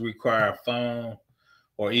 It doesn't require a phone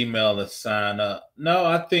or email to sign up. No,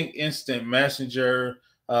 I think Instant Messenger,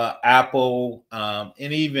 Apple,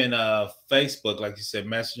 and even Facebook, like you said,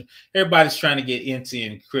 Messenger, everybody's trying to get into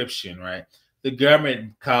encryption, right? The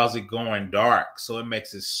government calls it going dark, so it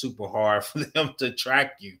makes it super hard for them to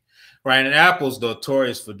track you, right? And Apple's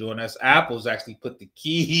notorious for doing this. Apple's actually put the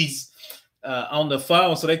keys on the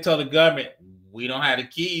phone, so they tell the government, we don't have the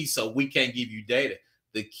keys, so we can't give you data.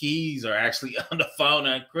 The keys are actually on the phone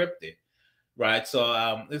encrypted, right?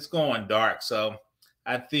 So it's going dark. So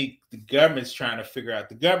I think the government's trying to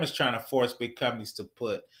force big companies to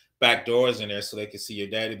put back doors in there so they can see your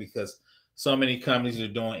data, because so many companies are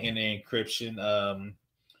doing end-to-end encryption.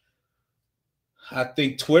 I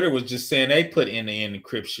think Twitter was just saying they put end-to-end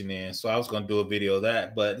encryption in. So I was going to do a video of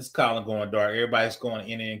that, but it's calling going dark. Everybody's going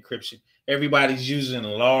end-to-end encryption. Everybody's using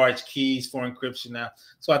large keys for encryption now.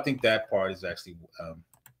 So I think that part is actually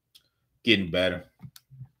getting better.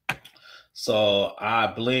 So I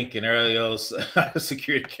blink and Aerial's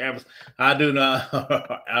security cameras. I do not.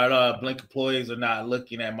 Our blink employees are not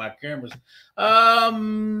looking at my cameras.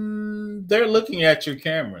 They're looking at your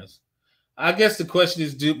cameras. I guess the question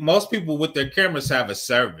is, do most people with their cameras have a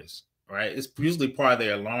service, right? It's usually part of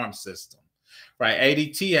their alarm system, right?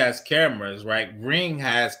 ADT has cameras, right? Ring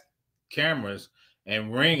has cameras,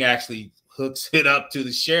 and Ring actually hooks it up to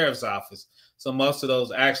the sheriff's office. So most of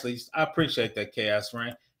those actually, I appreciate that, Chaos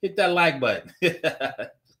Rain. Hit that like button.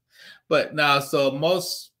 But now, so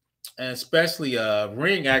most, and especially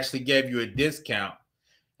Ring actually gave you a discount.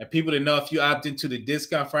 And people didn't know if you opt into the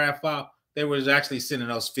discount for AdFile, they was actually sending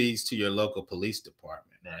those fees to your local police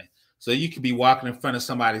department, right? So you could be walking in front of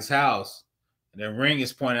somebody's house, and the Ring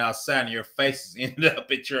is pointing outside, and your face is ended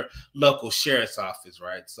up at your local sheriff's office,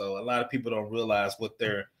 right? So a lot of people don't realize what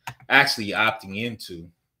they're actually opting into.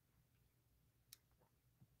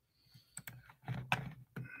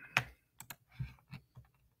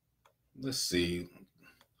 Let's see.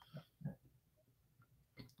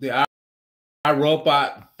 The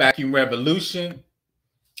iRobot vacuum revolution.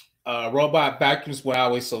 Robot vacuums were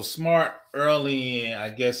always so smart. Early,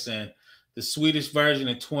 I guess, in the Swedish version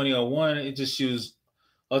in 2001, it just used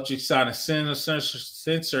ultrasonic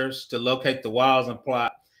sensors to locate the walls and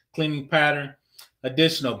plot cleaning pattern.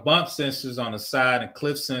 Additional bump sensors on the side and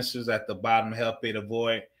cliff sensors at the bottom help it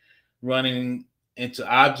avoid running into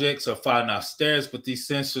objects or falling off stairs. But these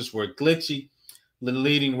sensors were glitchy,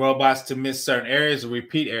 leading robots to miss certain areas or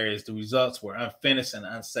repeat areas. The results were unfinished and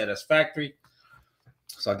unsatisfactory.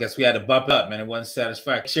 So I guess we had to bump it up, man. It wasn't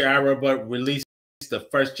satisfactory. iRobot released the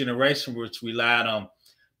first generation, which relied on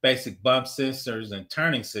basic bump sensors and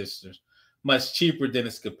turning sensors, much cheaper than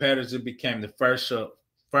its competitors. It became the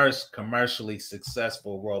first commercially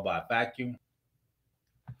successful robot vacuum.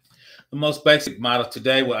 The most basic model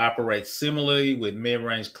today will operate similarly with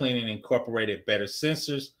mid-range cleaning incorporated better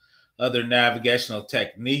sensors, other navigational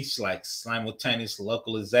techniques like simultaneous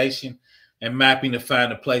localization and mapping to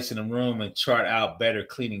find a place in the room and chart out better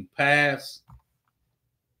cleaning paths.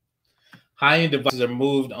 High-end devices are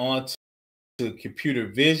moved on to computer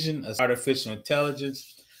vision, artificial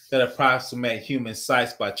intelligence that approximate human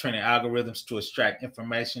sights by training algorithms to extract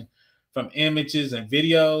information from images and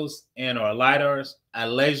videos and or LiDARs,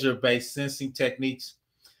 laser-based sensing techniques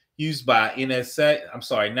used by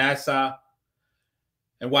NASA,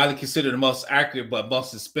 and widely considered the most accurate but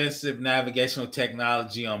most expensive navigational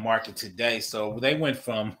technology on market today. So they went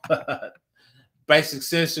from basic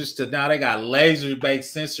sensors to now they got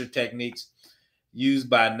laser-based sensor techniques used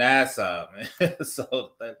by NASA.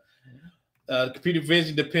 So computer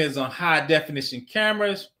vision depends on high-definition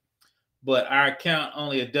cameras, but our account,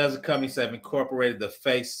 only a dozen companies have incorporated the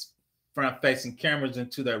front-facing cameras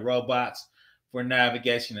into their robots for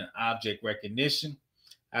navigation and object recognition,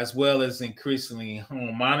 as well as increasingly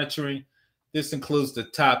home monitoring. This includes the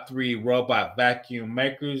top 3 robot vacuum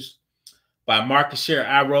makers. By market share,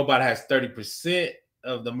 iRobot has 30%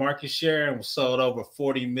 of the market share and sold over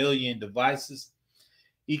 40 million devices.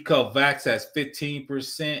 EcoVax has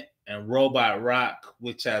 15%, and Robot Rock,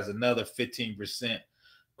 which has another 15%,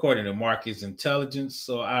 according to Market Intelligence.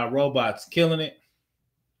 So iRobot's killing it.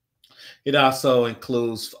 It also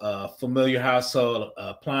includes familiar household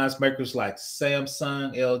appliance makers like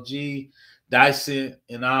Samsung, LG, Dyson,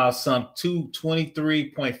 and all. Some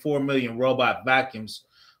 23.4 million robot vacuums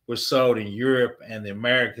were sold in Europe and the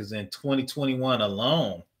Americas in 2021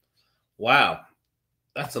 alone. Wow,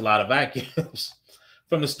 that's a lot of vacuums.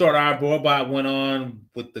 From the start, iRobot went on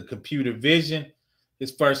with the computer vision.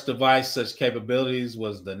 Its first device such capabilities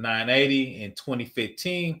was the 980 in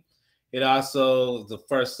 2015. It also was the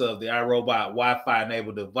first of the iRobot Wi-Fi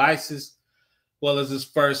enabled devices, well as its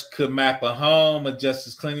first could map a home, adjust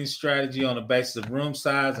its cleaning strategy on the basis of room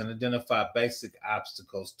size, and identify basic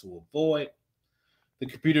obstacles to avoid. The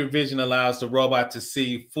computer vision allows the robot to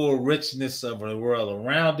see full richness of the world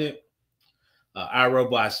around it.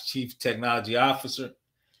 iRobot's chief technology officer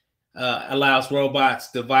allows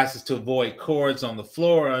robots devices to avoid cords on the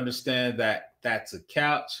floor, understand that that's a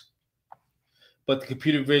couch. But the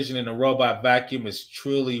computer vision in a robot vacuum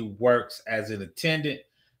truly works as intended.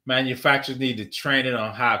 Manufacturers need to train it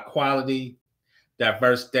on high quality,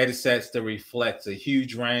 diverse data sets that reflects a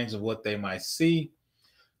huge range of what they might see.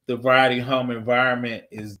 The variety home environment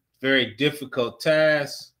is very difficult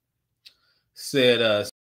task, said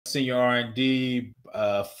senior R&D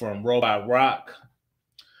from Robot Rock.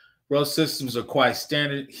 Road systems are quite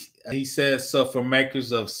standard, he says. So for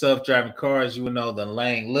makers of self-driving cars, you will know the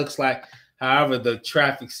lane looks like. However, the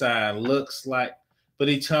traffic sign looks like, but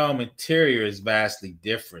each home interior is vastly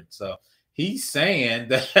different. So he's saying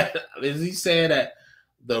that, is he saying that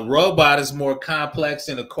the robot is more complex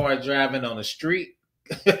than a car driving on the street?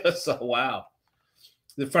 So, wow.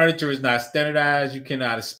 The furniture is not standardized. You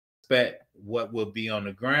cannot expect what will be on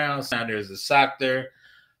the ground. So there's a sock there,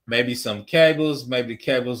 maybe some cables. Maybe the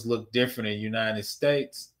cables look different in the United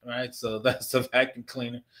States, right? So that's a vacuum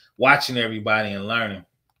cleaner watching everybody and learning.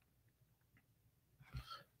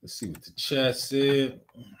 Let's see what the chat said.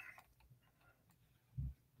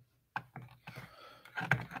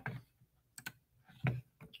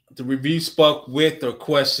 The review spoke with or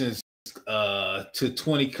questions to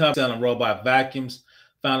 20 companies selling robot vacuums,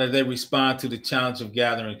 found that they respond to the challenge of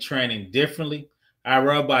gathering training differently.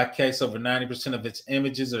 iRobot case over 90% of its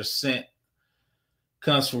images are sent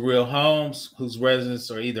comes from real homes whose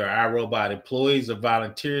residents are either iRobot employees or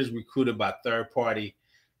volunteers recruited by third-party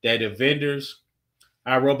data vendors.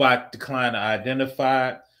 iRobot declined to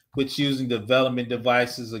identify which using development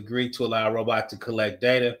devices agreed to allow iRobot to collect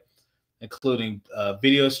data, including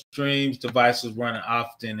video streams, devices running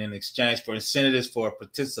often in exchange for incentives for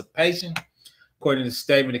participation. According to the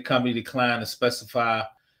statement, the company declined to specify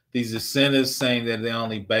these incentives, saying that they're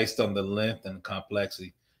only based on the length and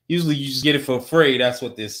complexity. Usually you just get it for free. That's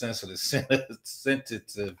what the incentives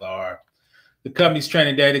are. The company's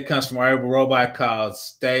training data comes from a robot called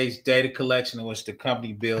Stage Data Collection, in which the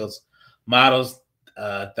company builds models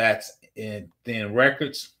that's in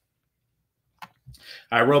records.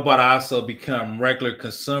 iRobot also become regular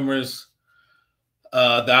consumers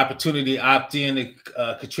the opportunity to opt in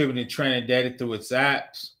to contributing training data through its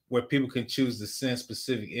apps, where people can choose to send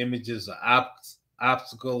specific images or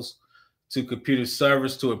obstacles to computer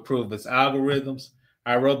servers to improve its algorithms.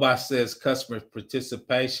 iRobot says customer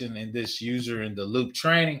participation in this user in the loop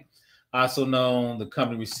training, also known, the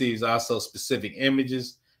company receives also specific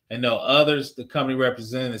images and no others. The company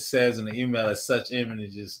representative says in the email that such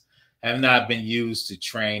images have not been used to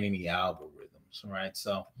train any algorithms, right?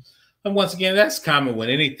 So, and once again, that's common with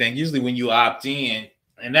anything. Usually when you opt in,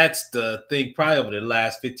 and that's the thing probably over the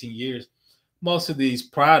last 15 years, most of these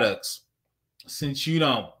products, since you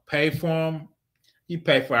don't pay for them, you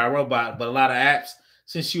pay for iRobot, but a lot of apps,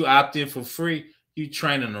 since you opt in for free, you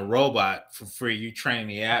training a robot for free. You train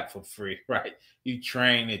the app for free, right? You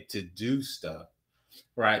train it to do stuff,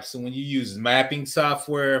 right? So when you use mapping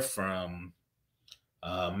software from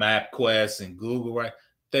MapQuest and Google, right?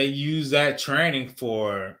 They use that training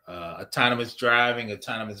for autonomous driving,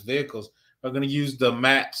 autonomous vehicles are going to use the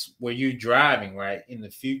maps where you're driving, right, in the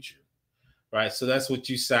future, right? So that's what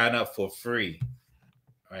you sign up for free,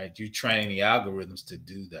 right? You're training the algorithms to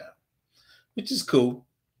do that, which is cool,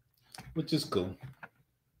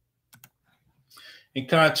 In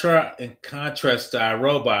contrast to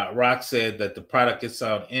iRobot, Rock said that the product gets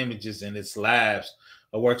out images in its labs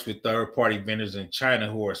or works with third-party vendors in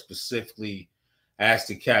China who are specifically asked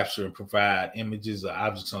to capture and provide images or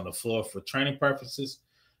objects on the floor for training purposes.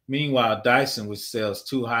 Meanwhile, Dyson, which sells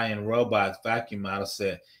two high-end robots vacuum models,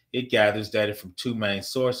 said it gathers data from two main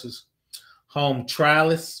sources. Home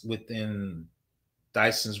Trialists within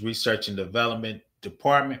Dyson's research and development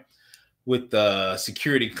department with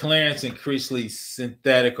security clearance, increasingly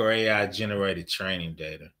synthetic or AI-generated training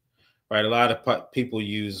data. Right, a lot of people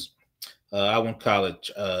use, I wouldn't call it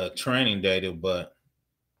training data, but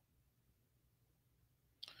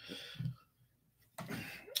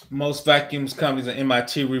most vacuums companies and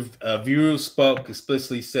MIT review spoke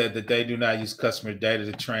explicitly said that they do not use customer data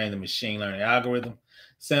to train the machine learning algorithm.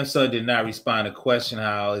 Samsung did not respond to question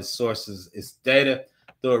how it sources its data,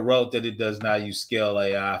 though it wrote that it does not use Scale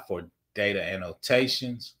AI for data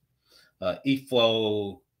annotations.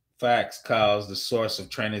 eFlow Facts calls the source of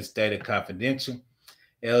training its data confidential.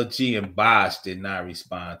 LG and Bosch did not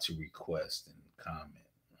respond to requests and comment.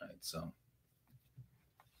 Right, so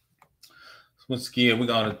once again, we're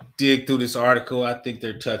going to dig through this article. I think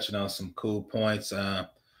they're touching on some cool points.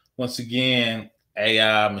 Once again,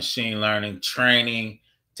 AI, machine learning, training,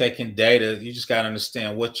 taking data. You just got to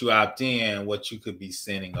understand what you opt in, what you could be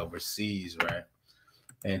sending overseas, right?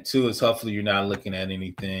 And two is hopefully you're not looking at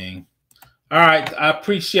anything. All right. I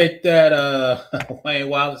appreciate that, Wayne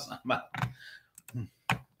Wallace.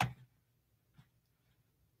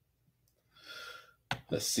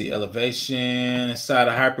 Let's see, elevation. Inside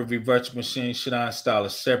a Hyper-V virtual machine, should I install a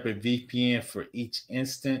separate VPN for each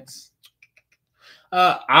instance?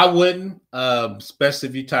 I wouldn't, especially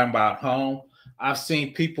if you're talking about home. I've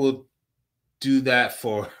seen people do that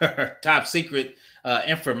for top secret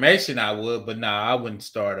information. I would, but no, I wouldn't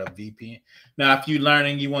start a VPN. Now, if you're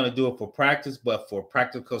learning, you want to do it for practice, but for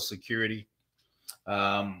practical security,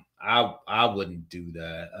 I wouldn't do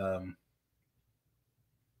that.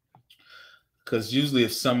 Because usually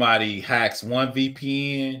if somebody hacks one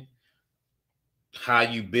VPN, how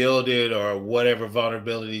you build it or whatever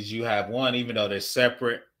vulnerabilities you have, one, even though they're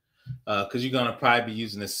separate, because you're going to probably be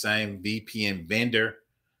using the same VPN vendor.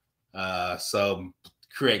 So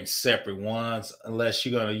create separate ones unless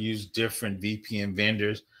you're going to use different VPN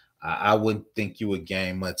vendors. I wouldn't think you would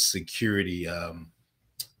gain much security. I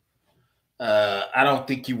don't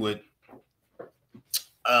think you would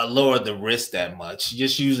lower the risk that much.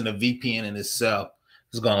 Just using a VPN in itself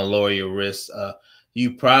is going to lower your risk.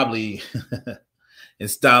 You probably,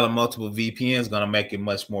 installing multiple VPNs is going to make it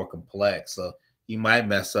much more complex. So you might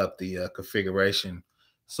mess up the configuration.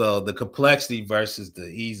 So the complexity versus the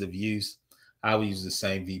ease of use, I will use the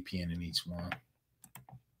same VPN in each one.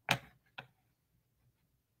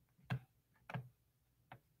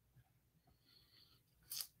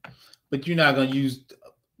 But you're not going to use,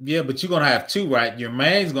 yeah, but you're going to have two, right? Your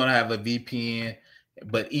main's going to have a VPN,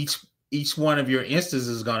 but each one of your instances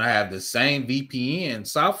is going to have the same VPN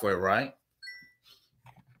software, right?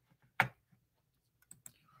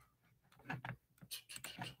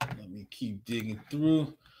 Let me keep digging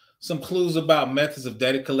through. Some clues about methods of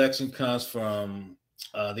data collection comes from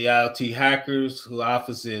the IoT hackers who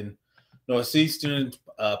office in Northeastern,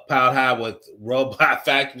 piled high with robot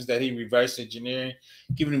vacuums that he reverse engineering,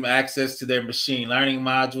 giving them access to their machine learning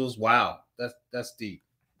modules. Wow, that's deep.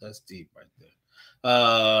 That's deep right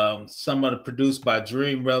there. Some are produced by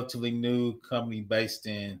Dream, relatively new company based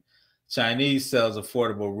in Chinese, sells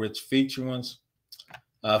affordable, rich feature ones.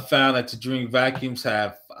 Found that the Dream vacuums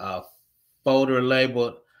have folder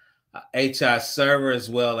labeled HI server as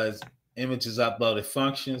well as images uploaded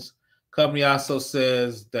functions. Company also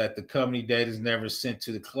says that the company data is never sent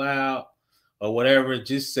to the cloud or whatever. It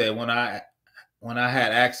just said when I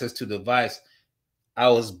had access to the device, I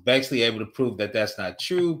was basically able to prove that that's not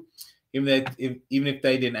true. Even if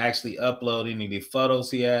they didn't actually upload any of the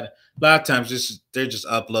photos he had, a lot of times they're just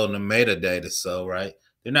uploading the metadata. So right,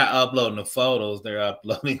 they're not uploading the photos; they're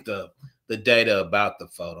uploading the data about the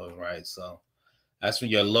photos, right? So that's when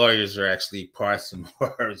your lawyers are actually parsing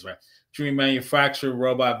words, right? Dream manufacturer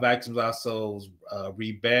robot vacuums also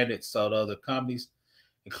rebranded, sold to other companies.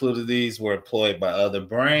 Included these were employed by other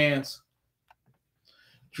brands.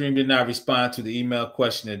 Dream did not respond to the email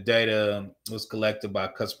question. The data was collected by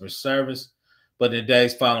customer service. But in the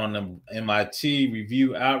days following the MIT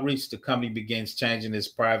review outreach, the company begins changing its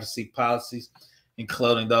privacy policies,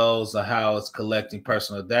 including those on how it's collecting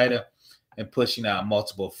personal data and pushing out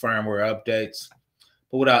multiple firmware updates.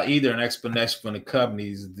 But without either an explanation from the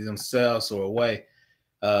companies themselves or a way,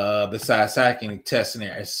 besides hacking and testing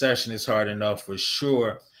their assertion, it's hard to know for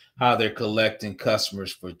sure how they're collecting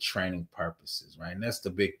customers for training purposes, right? And that's the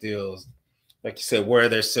big deal. Like you said, where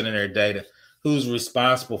they're sending their data, who's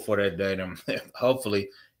responsible for that data. Hopefully,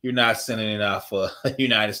 you're not sending it off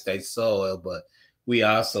United States soil, but we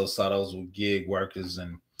also saw those with gig workers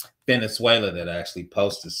in Venezuela that actually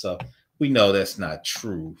posted. So we know that's not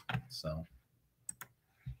true. So.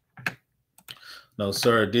 No,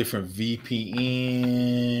 sir. Different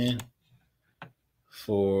VPN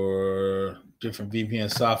for different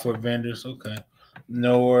VPN software vendors. Okay.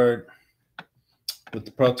 Nord with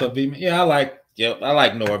the Proto VPN. Yeah, I like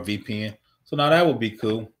NordVPN. So now that would be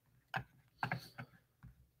cool.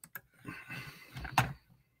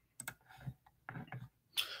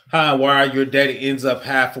 How and why your data ends up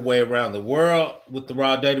halfway around the world with the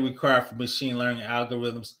raw data required for machine learning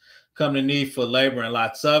algorithms. Come the need for labor and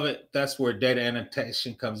lots of it. That's where data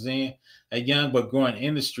annotation comes in. A young but growing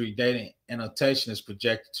industry, data annotation is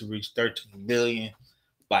projected to reach 13 billion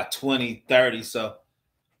by 2030. So,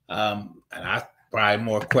 and I probably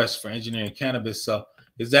more questions for engineering cannabis. So,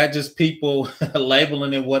 is that just people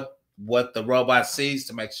labeling it what the robot sees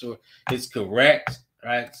to make sure it's correct,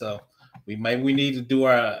 right? So, we need to do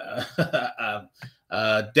our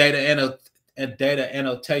data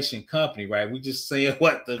annotation company, right? We just saying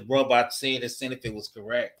what the robot said and seeing if it was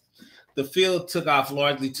correct. The field took off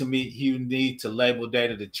largely to meet human need to label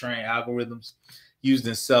data to train algorithms used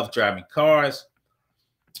in self-driving cars.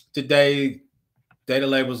 Today, data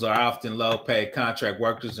labels are often low-paid contract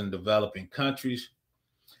workers in developing countries.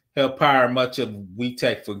 Help power much of we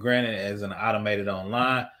take for granted as an automated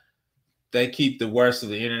online. They keep the worst of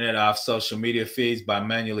the internet off social media feeds by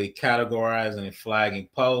manually categorizing and flagging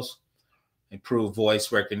posts. Improve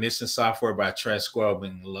voice recognition software by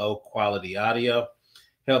transcribing low-quality audio.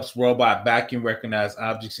 Helps robot vacuum recognize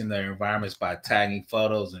objects in their environments by tagging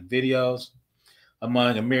photos and videos.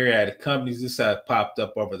 Among a myriad of companies, this has popped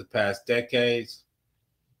up over the past decades.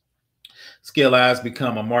 Skill has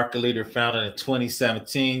become a market leader founded in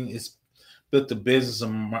 2017. It's built a business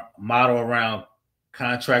model around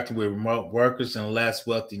contracting with remote workers in less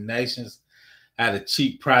wealthy nations at a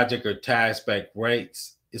cheap project or task-based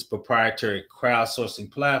rates. Its proprietary crowdsourcing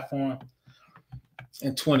platform.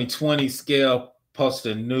 In 2020, Scale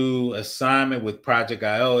posted a new assignment with Project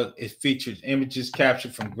IO. It featured images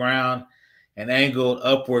captured from ground and angled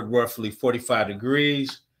upward roughly 45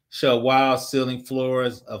 degrees, show wild ceiling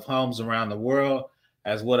floors of homes around the world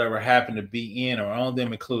as whatever happened to be in or on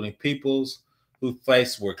them, including people's whose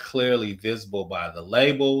faces were clearly visible by the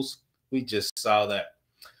labels. We just saw that.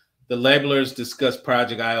 The labelers discussed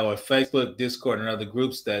Project IO on Facebook, Discord, and other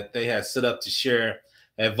groups that they had set up to share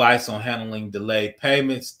advice on handling delayed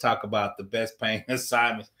payments, talk about the best paying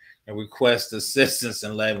assignments, and request assistance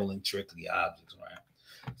in labeling tricky objects, right?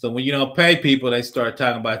 So when you don't pay people, they start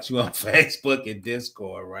talking about you on Facebook and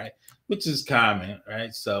Discord, right? Which is common,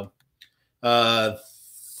 right? So the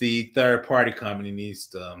third party company needs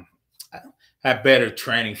to have better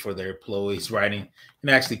training for their employees, right? And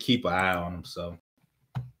actually keep an eye on them. So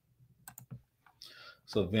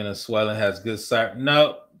Venezuela has good cyber.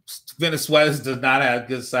 No, Venezuela does not have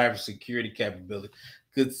good cybersecurity capability.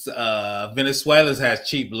 Good Venezuela has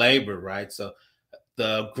cheap labor, right? So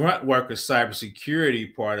the grunt worker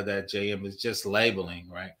cybersecurity part of that JM is just labeling,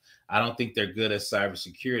 right? I don't think they're good at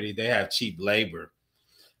cybersecurity. They have cheap labor.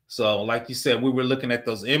 So, like you said, we were looking at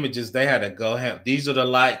those images. They had to go have these are the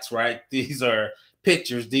lights, right? These are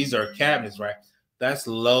pictures, these are cabinets, right? That's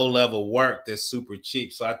low level work that's super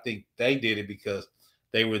cheap. So I think they did it because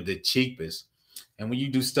they were the cheapest. And when you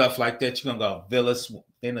do stuff like that, you're gonna go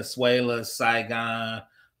Venezuela, Saigon, a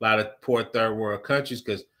lot of poor third world countries,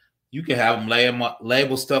 because you can have them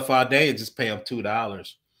label stuff all day and just pay them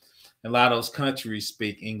 $2. And a lot of those countries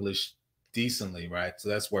speak English decently, right? So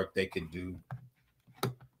that's work they could do.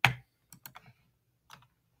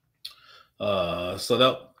 So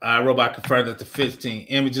that iRobot confirmed that the 15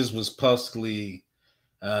 images was posted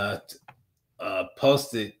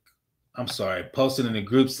in the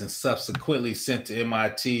groups and subsequently sent to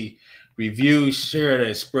MIT review, shared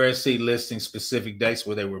a spreadsheet listing specific dates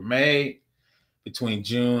where they were made between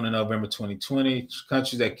June and November 2020.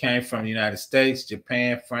 Countries that came from the United States,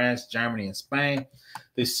 Japan, France, Germany, and Spain.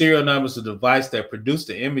 The serial numbers of the device that produced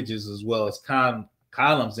the images, as well as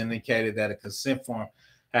columns, indicated that a consent form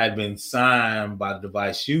had been signed by the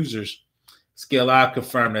device users. Scale Out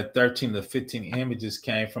confirmed that 13 to 15 images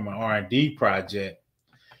came from an R&D project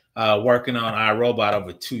working on iRobot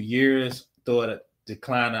over 2 years, though it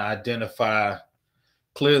declined to identify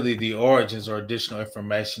clearly the origins or additional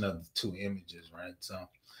information of the 2 images, right? So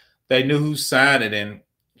they knew who signed it, and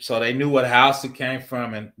so they knew what house it came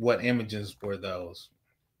from and what images were those.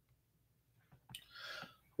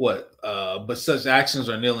 But such actions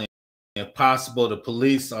are nearly impossible to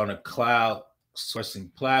police on a cloud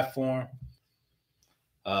sourcing platform.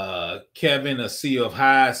 Kevin, a CEO of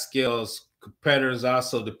High Scales Competitors,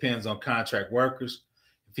 also depends on contract workers.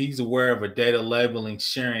 If he's aware of a data labeling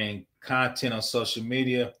sharing content on social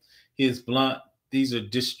media, he is blunt. These are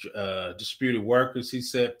disputed workers. He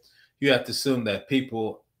said, you have to assume that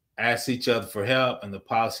people ask each other for help, and the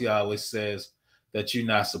policy always says that you're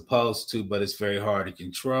not supposed to, but it's very hard to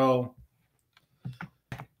control.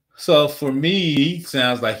 So for me, he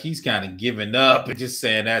sounds like he's kind of giving up and just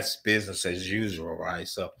saying that's business as usual, right?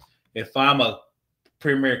 So if I'm a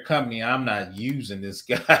premier company, I'm not using this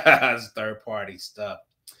guy's third-party stuff.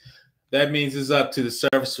 That means it's up to the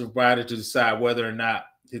service provider to decide whether or not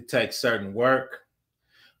it takes certain work.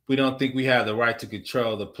 We don't think we have the right to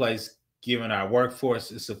control the place given our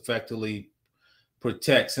workforce. It's effectively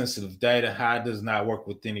protect sensitive data. How does not work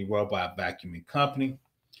with any robot vacuuming company.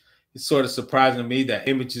 It's sort of surprising to me that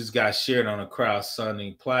images got shared on a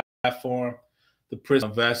crowdfunding platform. The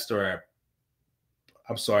principal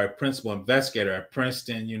investigator at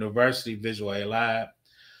Princeton University Visual AI Lab,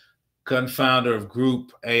 co-founder of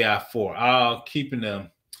Group AI4, all keeping them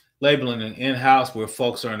labeling in-house where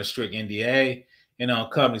folks are in a strict NDA, and on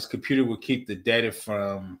companies' computer will keep the data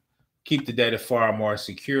far more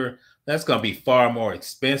secure. That's going to be far more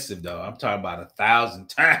expensive, though. I'm talking about 1,000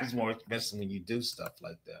 times more expensive when you do stuff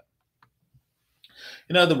like that.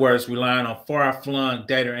 In other words, relying on far-flung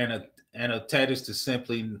data annotators to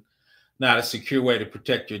simply not a secure way to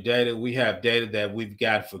protect your data. We have data that we've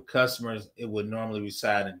got for customers. It would normally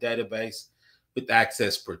reside in a database with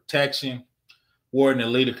access protection. Warden, a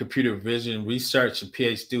leader computer vision research and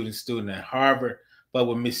PhD student at Harvard. But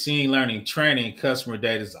with machine learning training, customer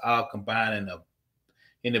data is all combined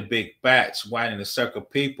in a big batch, widening the circle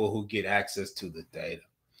of people who get access to the data.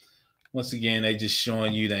 Once again, they just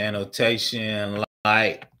showing you the annotation,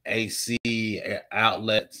 light, AC,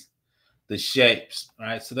 outlets, the shapes,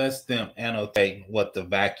 right? So that's them annotating what the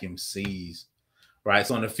vacuum sees, right?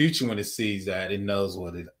 So in the future, when it sees that, it knows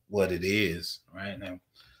what it is, right? Now,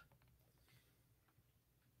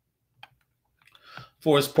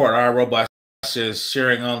 for its part, iRobot is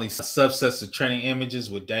sharing only subsets of training images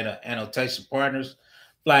with data annotation partners,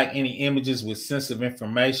 flag any images with sensitive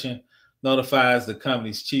information, notifies the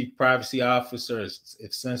company's chief privacy officer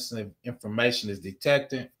if sensitive information is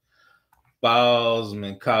detected, files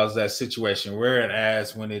and calls that situation rare, and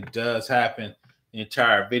as when it does happen, the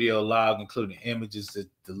entire video log, including images, is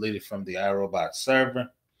deleted from the iRobot server.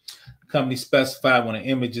 The company specified when an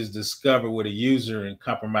image is discovered with a user in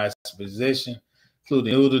compromised position,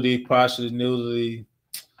 including nudity, partial nudity,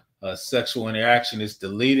 sexual interaction, is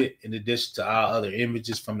deleted in addition to all other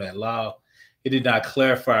images from that log. It did not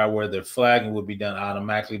clarify whether flagging would be done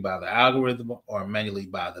automatically by the algorithm or manually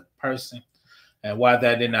by the person, and why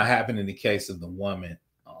that did not happen in the case of the woman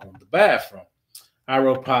on the bathroom.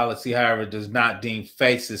 iRobot policy, however, does not deem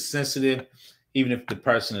faces sensitive, even if the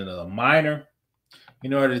person is a minor.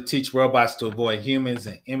 In order to teach robots to avoid humans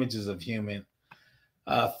and images of human,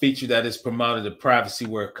 feature that is promoted to privacy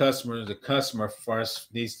where the customer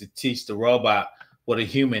first needs to teach the robot what a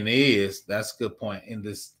human is. That's a good point.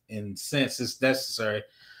 In sense, it's necessary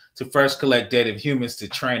to first collect data of humans to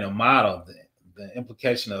train a model. The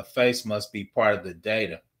implication of a face must be part of the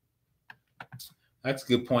data. That's a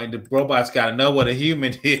good point. The robot's got to know what a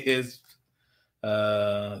human is.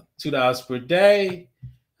 $2 per day.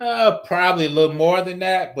 Probably a little more than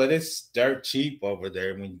that, but it's dirt cheap over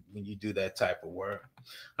there when you do that type of work.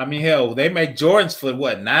 I mean, hell, they make Jordans for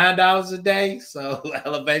what, $9 a day? So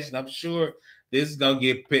Elevation, I'm sure this is gonna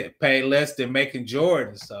get paid less than making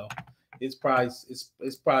Jordans. So it's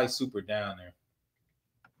probably super down there.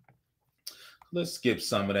 Let's skip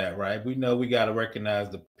some of that, right? We know we got to recognize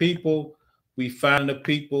the people. We find the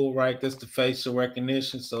people, right? That's the facial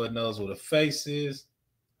recognition, so it knows what a face is.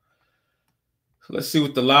 Let's see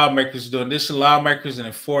what the lawmakers are doing. Additional lawmakers and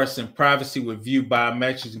enforcing privacy would view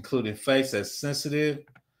biometrics, including face, as sensitive.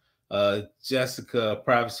 Jessica, a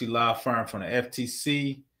privacy law firm from the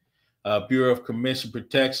FTC, Bureau of Commission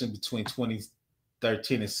Protection between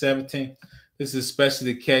 2013 and 17. This is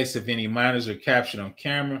especially the case if any minors are captured on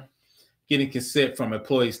camera. Getting consent from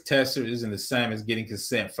employees' tester isn't the same as getting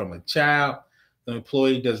consent from a child. The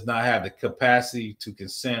employee does not have the capacity to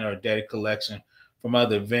consent or data collection from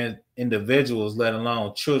other individuals, let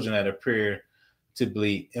alone children that appear to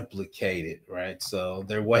be implicated, right? So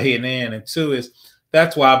they're weighing in. And two is,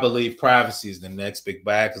 that's why I believe privacy is the next big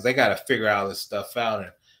bag, because they got to figure all this stuff out,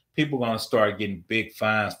 and people are going to start getting big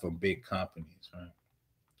fines from big companies, right?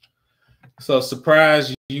 So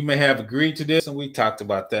surprise, you may have agreed to this, and we talked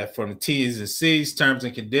about that from the T's and C's, terms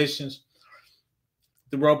and conditions.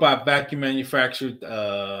 The robot vacuum manufacturers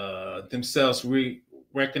themselves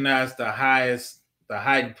recognize the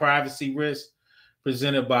heightened privacy risk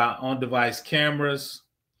presented by on-device cameras.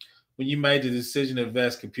 When you made the decision to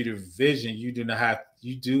invest computer vision, you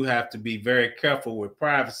do have to be very careful with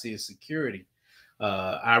privacy and security.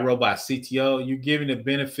 iRobot CTO, you're giving the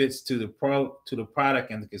benefits to the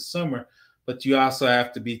product and the consumer, but you also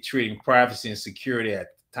have to be treating privacy and security at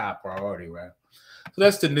the top priority, right? So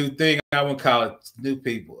that's the new thing. I wouldn't call it new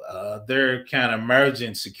people. They're kind of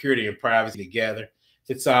merging security and privacy together.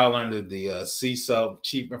 It's all under the CISO,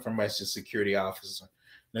 Chief Information Security Officer,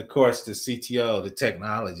 and of course the CTO, the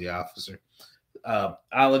Technology Officer.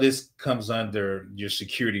 All of this comes under your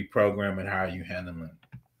security program and how you handle it.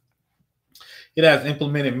 It has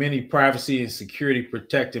implemented many privacy and security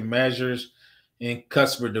protective measures in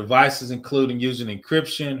customer devices, including using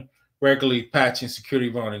encryption, regularly patching security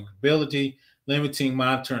vulnerability, limiting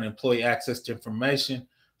monitoring employee access to information,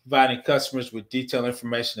 providing customers with detailed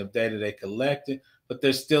information of data they collected. But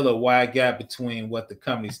there's still a wide gap between what the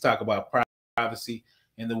companies talk about privacy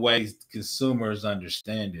and the ways consumers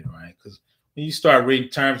understand it, right? Because when you start reading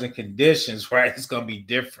terms and conditions, right, it's going to be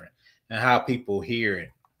different and how people hear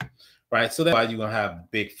it, right? So that's why you're going to have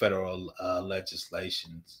big federal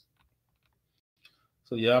legislations.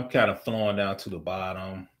 So yeah, I'm kind of flowing down to the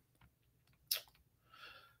bottom.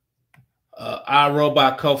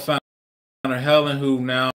 iRobot co-founder Helen, who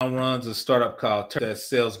now runs a startup called that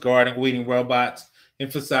sells garden weeding robots,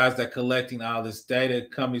 emphasized that collecting all this data,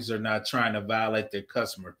 companies are not trying to violate their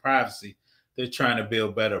customer privacy. They're trying to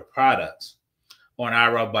build better products. Or in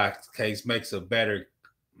iRobot's case, make a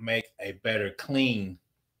better clean.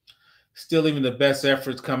 Still, even the best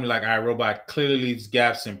efforts, company like iRobot clearly leaves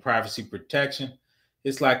gaps in privacy protection.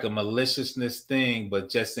 It's like a maliciousness thing, but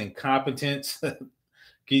just incompetence.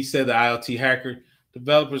 He said, the IoT hacker,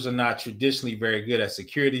 developers are not traditionally very good at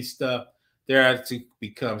security stuff. Their attitude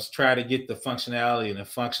becomes try to get the functionality, and the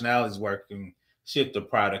functionality is working, ship the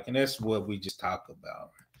product. And that's what we just talked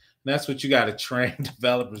about. And that's what you got to train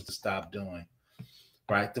developers to stop doing,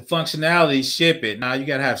 right? The functionality, ship it. Now you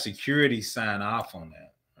got to have security sign off on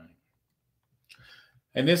that. Right?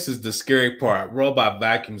 And this is the scary part. Robot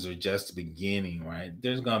vacuums are just the beginning, right?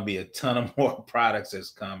 There's going to be a ton of more products that's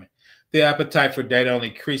coming. The appetite for data only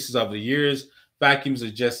increases over the years. Vacuums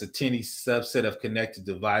are just a teeny subset of connected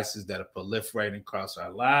devices that are proliferating across our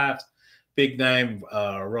lives. Big name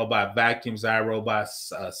robot vacuums,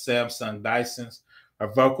 iRobots, Samsung, Dysons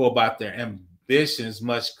are vocal about their ambition is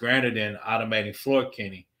much greater than automating floor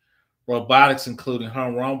cleaning. Robotics, including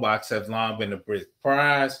home robots, have long been a big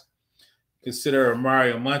prize. Consider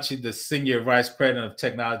Mario Munchi, the senior vice president of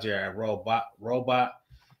technology at Robot,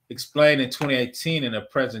 explained in 2018 in a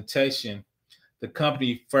presentation the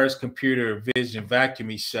company's first computer vision vacuum.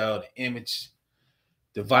 He showed image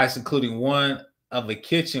device, including one of a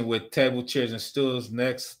kitchen with table, chairs, and stools.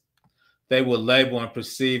 Next, they will label and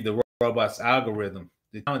perceive the robot's algorithm.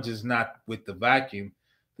 The challenge is not with the vacuum.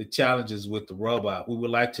 The challenge is with the robot. We would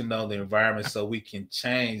like to know the environment so we can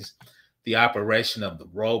change the operation of the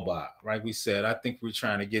robot. Like we said, I think we're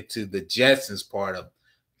trying to get to the Jetsons part of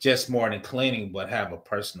just more than cleaning, but have a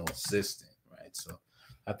personal assistant, right? So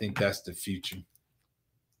I think that's the future.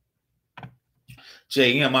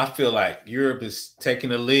 JM, I feel like Europe is taking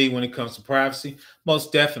the lead when it comes to privacy.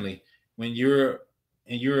 Most definitely. When you're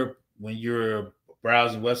in Europe, when you're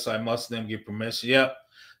browsing website, most of them give permission. Yep,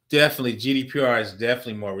 definitely. GDPR is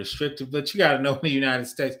definitely more restrictive, but you got to know in the United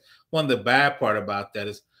States, one of the bad part about that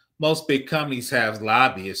is most big companies have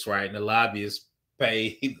lobbyists, right? And the lobbyists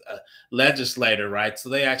pay a legislator, right? So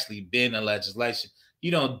they actually bend the legislation.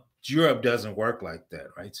 Europe doesn't work like that,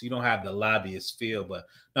 right? So you don't have the lobbyist feel, but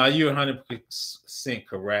no, you're 100%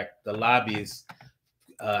 correct. The lobbyist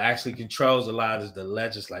actually controls a lot of the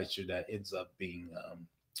legislature that ends up being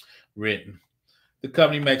written. The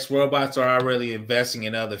company makes robots are already investing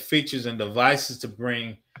in other features and devices to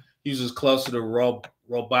bring users closer to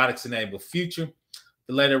robotics-enabled future.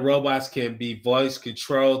 The later robots can be voice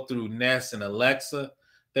controlled through Nest and Alexa.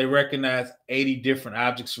 They recognize 80 different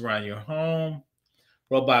objects around your home.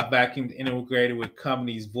 Robot vacuum integrated with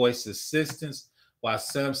companies' voice assistants, while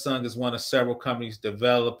Samsung is one of several companies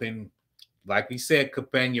developing, like we said,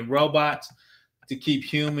 companion robots to keep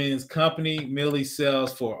humans company. Millie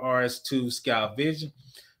sells for RS2 Scout Vision.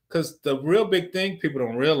 Because the real big thing people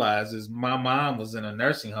don't realize is my mom was in a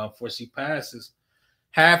nursing home before she passes.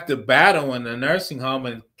 Half the battle in the nursing home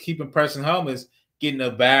and keeping a person home is getting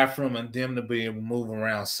a bathroom and them to be able to move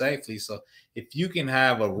around safely. So if you can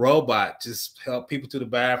have a robot just help people to the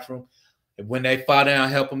bathroom, and when they fall down,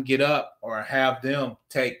 help them get up, or have them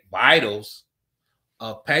take vitals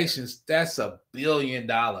of patients, that's $1 billion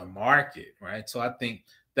market, right? So I think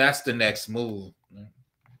that's the next move.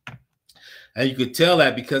 And you could tell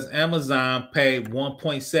that because Amazon paid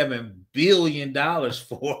 $1.7 billion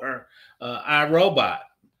for iRobot.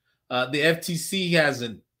 The FTC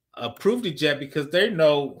hasn't approved it yet because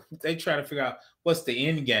they try to figure out what's the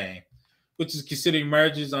end game, which is considering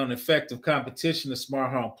mergers on effective competition to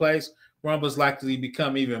smart home place. Roomba is likely to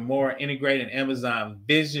become even more integrated in Amazon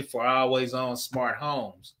vision for always on smart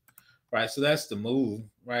homes, right? So that's the move,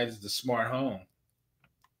 right? Is the smart home.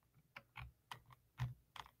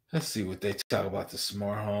 Let's see what they talk about the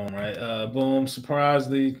smart home, right? Boom,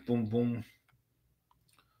 surprisingly, boom, boom.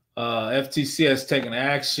 FTC has taken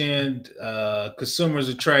action. Consumers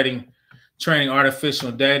are training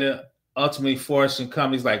artificial data, ultimately forcing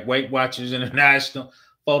companies like Weight Watchers International,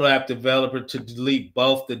 photo app developer, to delete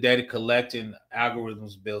both the data collected and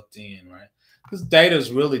algorithms built in, right? Because data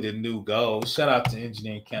is really the new goal. Shout out to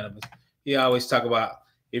Engineering Cannabis. He always talk about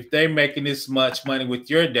if they're making this much money with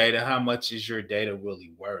your data, how much is your data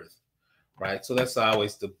really worth, right? So that's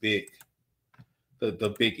always the big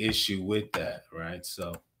issue with that, right?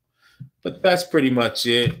 So, but that's pretty much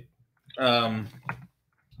it. Once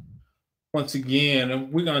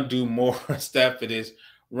again, we're gonna do more stuff for this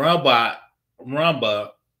Roomba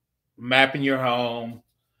mapping your home.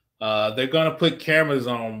 They're gonna put cameras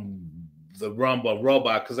on the Roomba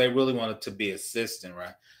robot because they really want it to be assistant,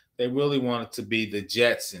 right? They really want it to be the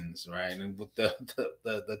Jetsons, right? And with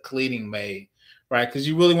the cleaning maid, right? Because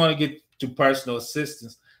you really want to get to personal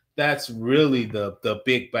assistance. That's really the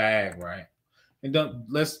big bag, right? And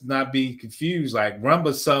let's not be confused. Like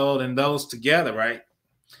Roomba sold and those together, right?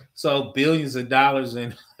 So billions of dollars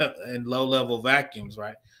in in low level vacuums,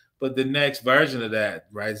 right? But the next version of that,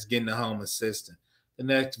 right, is getting the home assistant. The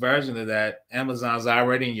next version of that, Amazon's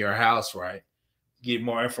already in your house, right? Get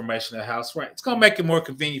more information in the house, right? It's gonna make it more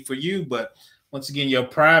convenient for you, but once again, your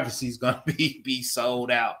privacy is gonna be sold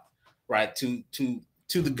out, right? To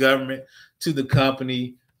the government, to the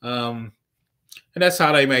company, and that's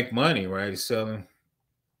how they make money, right?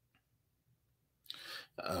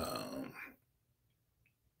 Um,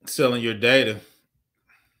 selling your data.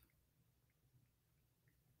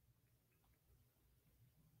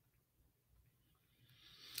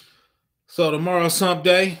 So tomorrow's hump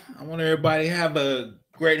day. I want everybody to have a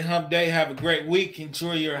great hump day. Have a great week.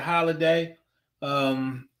 Enjoy your holiday.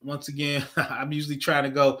 Once again, I'm usually trying to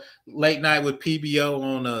go late night with PBO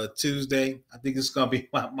on a Tuesday. I think it's gonna be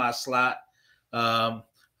my slot. Um,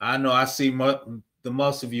 I know I see the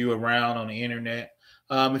most of you around on the internet.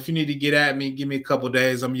 If you need to get at me, give me a couple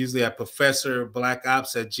days. I'm usually at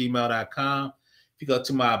professorbblackops@gmail.com. If you go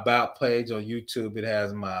to my about page on YouTube, it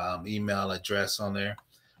has my email address on there.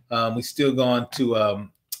 We still going to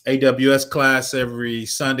AWS class every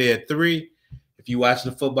Sunday at 3. If you watch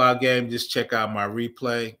the football game, just check out my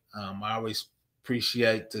replay. I always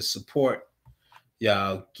appreciate the support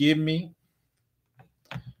y'all give me.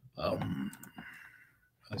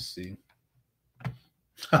 Let's see.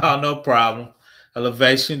 Oh, no problem.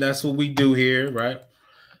 Elevation, that's what we do here, right?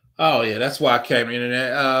 Oh, yeah, that's why I came to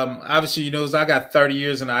internet. Obviously, you know, I got 30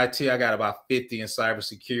 years in IT. I got about 50 in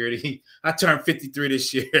cybersecurity. I turned 53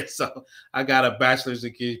 this year, so I got a bachelor's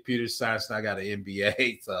in computer science, and I got an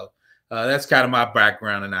MBA. So that's kind of my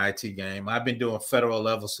background in the IT game. I've been doing federal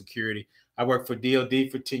level security. I worked for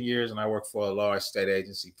DOD for 10 years, and I worked for a large state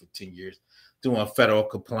agency for 10 years, doing federal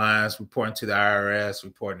compliance, reporting to the IRS,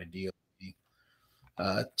 reporting to DOD.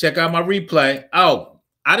 Check out my replay. Oh,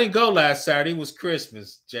 I didn't go last Saturday. It was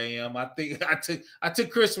Christmas, JM. I think I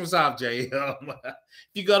took Christmas off, JM. If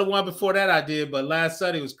you go to one before that, I did, but last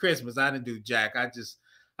Sunday was Christmas. I didn't do jack. I just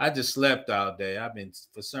slept all day.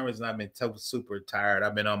 For some reason I've been super tired.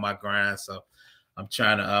 I've been on my grind, so I'm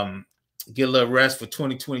trying to get a little rest for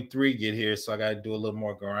 2023 get here. So I got to do a little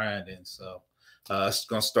more grinding. So I'm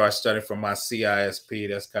gonna start studying for my CISP.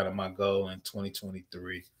 That's kind of my goal in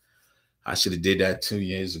 2023. I should have did that 2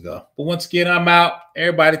 years ago. But once again, I'm out.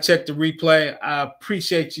 Everybody check the replay. I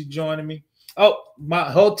appreciate you joining me. Oh,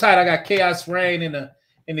 hold tight. I got Chaos Rain in the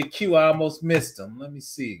queue. I almost missed him. Let me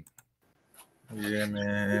see. Yeah,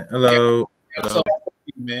 man. Hello. Hello.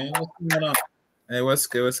 Man, what's going on? Hey, what's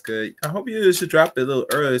good? What's good? I hope you should drop it a little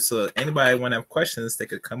early so anybody want to have questions, they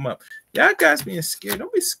could come up. Y'all guys being scared.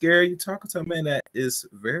 Don't be scared. You're talking to a man that is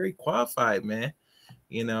very qualified, man.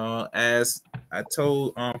 You know, as I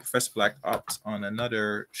told Professor Black Ops on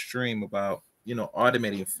another stream about, you know,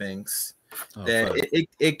 automating things, that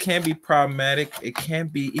it can be problematic. It can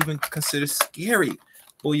be even considered scary.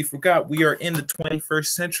 Well, you forgot we are in the 21st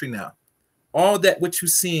century now. All that what you're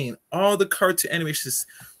seeing, all the cartoon animations,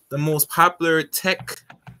 the most popular tech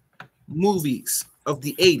movies of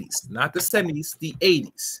the 80s, not the 70s, the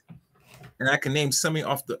 80s. And I can name something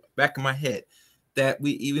off the back of my head that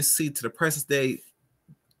we even see to the present day.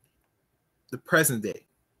 The present day,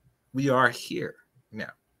 we are here now.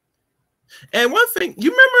 And one thing,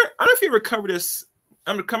 you remember, I don't know if you ever covered this.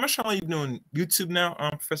 I'm showing you doing YouTube now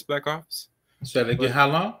on Professor Black Ops. So they get how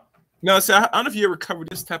long? No, so I don't know if you ever covered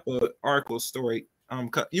this type of article story.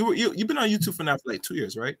 You've been on YouTube for now for like 2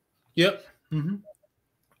 years, right? Yep.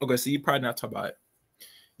 Okay, so you probably not talk about it.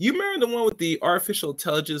 You remember the one with the artificial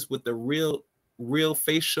intelligence with the real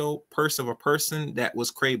facial person that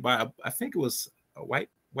was created by I think it was a white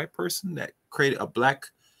person that created a black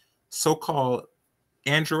so-called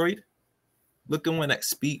android looking one that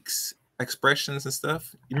speaks expressions and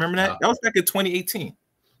stuff. You remember that? That was back in 2018.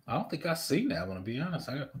 I don't think I've seen that one, to be honest.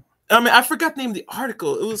 I forgot the name of the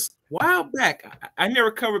article. It was a while back. I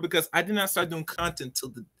never covered because I did not start doing content till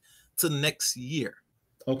the next year.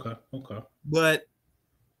 Okay. But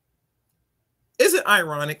is it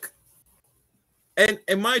ironic?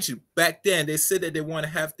 And mind you, back then they said that they want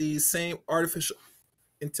to have these same artificial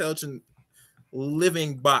intelligent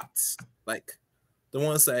living bots, like the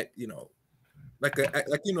ones that, you know, like an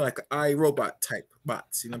iRobot type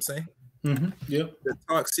bots, you know what I'm saying? Yeah. The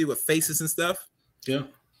talk, see, with faces and stuff. Yeah.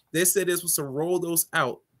 They said this was to roll those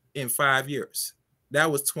out in 5 years.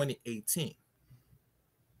 That was 2018.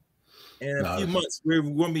 And a few months, we're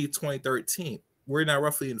going to be 2013. We're now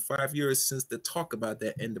roughly in 5 years since the talk about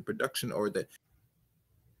that and the production or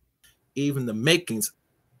even the makings.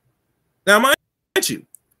 Now, mind you,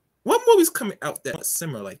 what movie's coming out that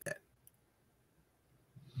similar like that?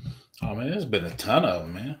 Oh man, there's been a ton of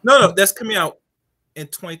them, man. No, that's coming out in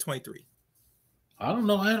 2023. I don't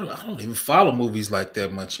know. I don't even follow movies like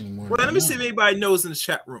that much anymore. Well, let me see if anybody knows in the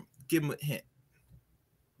chat room. Give them a hint.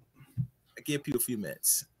 I give people a few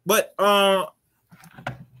minutes. But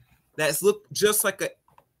that's look just like a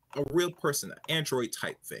real person, an android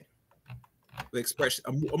type thing. The expression.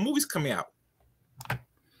 A movie's coming out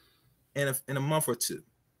in a month or two.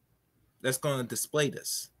 That's going to display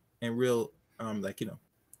this in real, like, you know,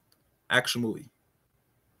 action movie.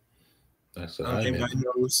 That's what I anybody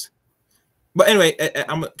knows. But anyway,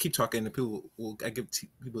 I'm gonna keep talking, and I give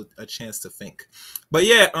people a chance to think. But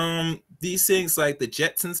yeah, these things like the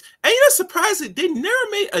Jetsons, and you know, surprisingly, they never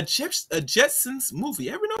made a Jetsons movie.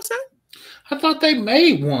 Ever notice that? I thought they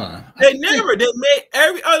made one. They made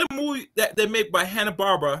every other movie that they made by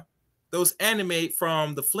Hanna-Barbera. Those animate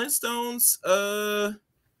from the Flintstones.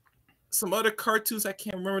 some other cartoons I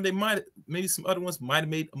can't remember. They might maybe some other ones might have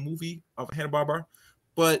made a movie of Hanna-Barbera,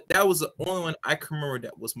 but that was the only one I can remember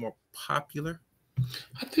that was more popular.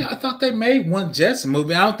 I thought they made one Jetson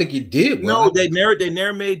movie. I don't think he did. No, they never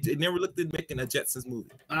looked at making a Jetsons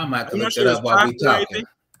movie. I'm gonna have to look that up while we talking.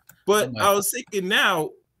 But I was thinking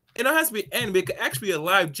now, it don't have to be animated. It could actually be a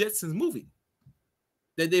live Jetsons movie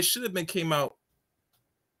that they should have been came out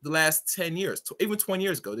the last 10 years, even 20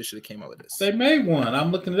 years ago. They should have came out with this. They made one.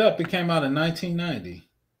 I'm looking it up. It came out in 1990.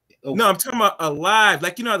 Oh. No, I'm talking about a live,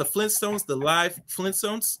 like you know how the Flintstones, the live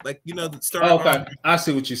Flintstones, like you know the start. Oh, okay, I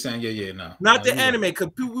see what you're saying. Yeah, no, not the anime. Because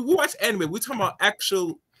we watch anime. We're talking about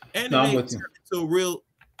actual anime. No, I'm with you. To a real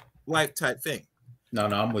life type thing. No,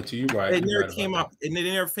 I'm with you. You're right. They never came out, and they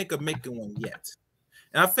never think of making one yet.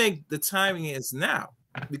 And I think the timing is now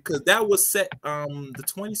because that was set the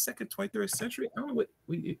 22nd, 23rd century. I don't know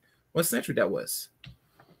what century that was.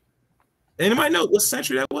 Anybody know what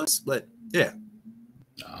century that was? But yeah.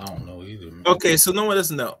 I don't know either. Man. Okay, so no one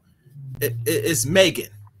doesn't know. It's Megan.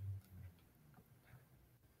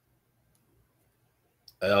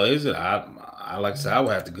 Oh, is it? I like I said, I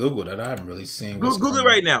would have to Google that. I haven't really seen. Google it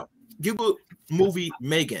right now. Google movie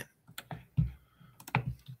Megan.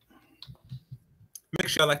 Make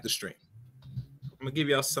sure I like the stream. I'm gonna give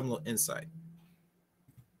y'all some little insight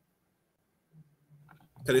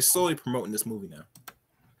because they're slowly promoting this movie now.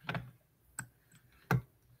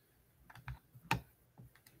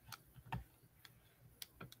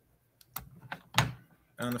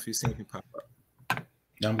 I don't know if you've seen anything pop up.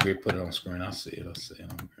 Yeah, I'm going to put it on screen. I'll see it. I'm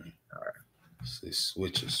great. All right. See,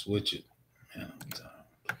 switch it. Man,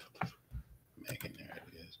 Megan, there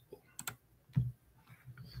it is. Boom.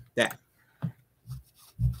 That.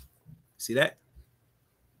 See that?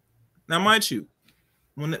 Now, mind you,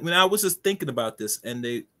 when I was just thinking about this and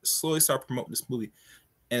they slowly start promoting this movie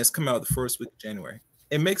and it's come out the first week of January,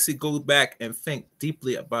 it makes it go back and think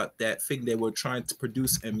deeply about that thing they were trying to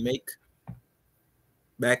produce and make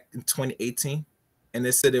back in 2018, and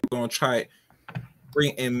they said they were going to try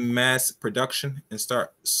bring in mass production and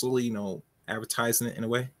start slowly, advertising it in a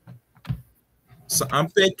way. So I'm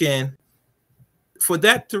thinking for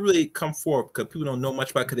that to really come forward, because people don't know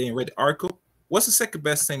much about it because they didn't read the article, what's the second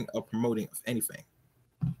best thing of promoting of anything?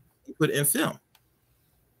 You put it in film.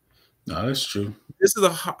 No, that's true. This is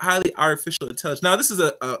a highly artificial intelligence. Now, this is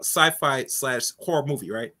a sci-fi / horror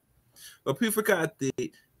movie, right? But people forgot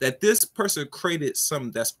that this person created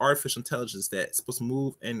something that's artificial intelligence that's supposed to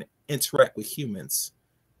move and interact with humans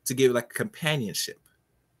to give like companionship.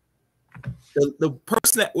 The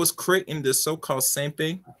person that was creating this so-called same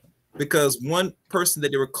thing, because one person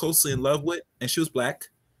that they were closely in love with, and she was black,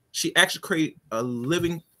 she actually created a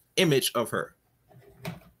living image of her.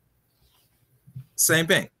 Same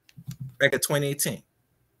thing, back in 2018.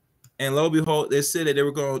 And lo and behold, they said that they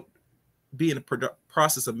were going to be in the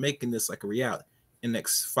process of making this like a reality in the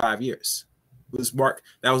next 5 years. It was Mark.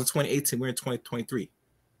 That was in 2018. We're in 2023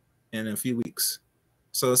 in a few weeks.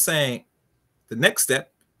 So it's saying the next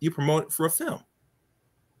step, you promote it for a film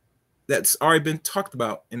that's already been talked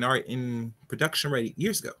about and already in production ready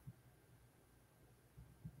years ago.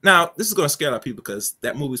 Now, this is going to scare a lot of people because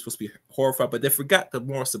that movie is supposed to be horrified, but they forgot the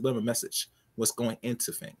more subliminal message was going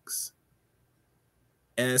into things.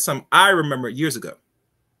 And some I remember years ago.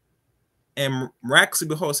 And miraculously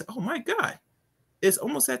behold, said, oh my God, it's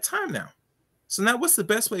almost that time now. So now what's the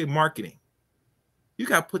best way of marketing? You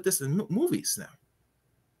got to put this in movies now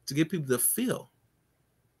to get people to feel,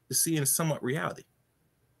 to see in somewhat reality.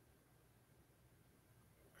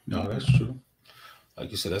 No, that's true. Like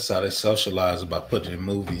you said, that's how they socialize, by putting it in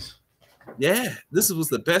movies. Yeah, this was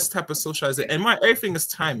the best type of socializing. And everything is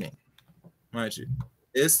timing, mind you.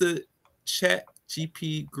 It's the Chat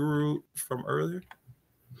GP guru from earlier.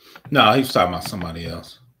 No, he was talking about somebody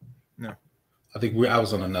else. No. I think I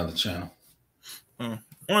was on another channel. Or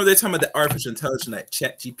are they talking about the artificial intelligence, like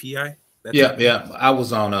Chat GPI? Yeah. I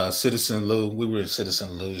was on Citizen Lou. We were in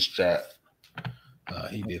Citizen Lou's chat.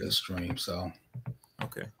 He did a stream, so.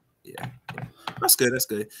 Okay. Yeah. That's good. That's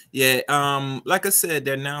good. Yeah. Like I said,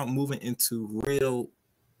 they're now moving into real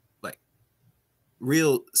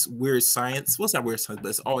weird science. What's that weird science? But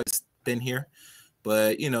it's always been here.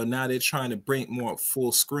 But now they're trying to bring more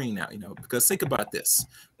full screen out, because think about this.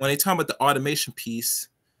 When they talk about the automation piece,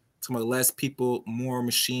 talking about less people, more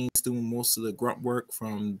machines doing most of the grunt work,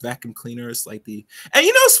 from vacuum cleaners and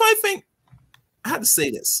it's funny thing. I had to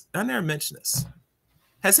say this. I never mentioned this.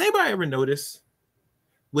 Has anybody ever noticed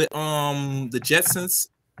with the Jetsons,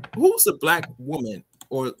 who's the black woman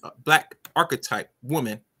or black archetype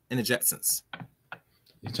woman in the Jetsons?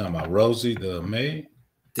 You talking about Rosie the maid?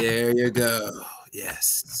 There you go.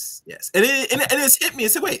 Yes. And it's hit me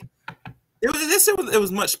and said, wait, It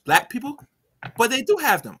was much black people, but they do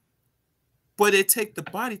have them. But they take the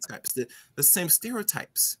body types, the same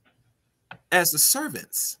stereotypes as the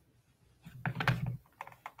servants.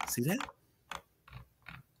 See that?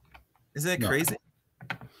 Isn't that crazy?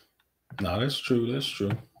 No, that's true. That's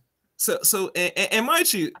true. So and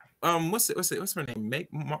mind you, what's her name?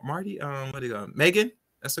 Marty? What do you call Megan?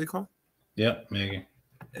 That's what you call? Yep, Megan.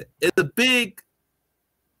 It's a big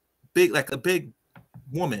like a big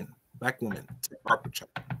woman, black woman.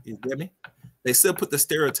 You get me? They still put the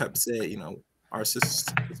stereotype, say, you know, our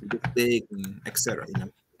sisters big and etc. You know,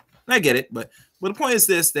 and I get it, but the point is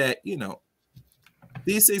this: that, you know,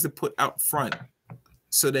 these things are put out front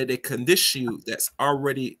so that they condition you that's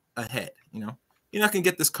already ahead. You know, you're not gonna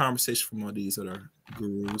get this conversation from all these other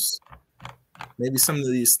gurus. Maybe some of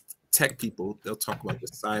these tech people, they'll talk about the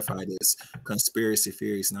sci-fi, this conspiracy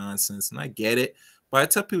theories nonsense, and I get it, but I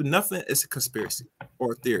tell people nothing is a conspiracy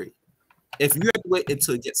or a theory. If you have to wait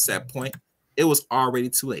until it gets to that point, it was already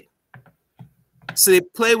too late. So they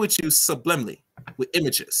play with you subliminally with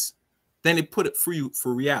images, then they put it for you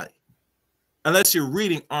for reality, unless you're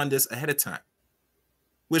reading on this ahead of time.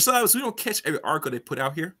 Which sometimes we don't catch every article they put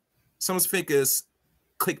out here. Some think is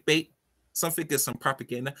clickbait, some think it's some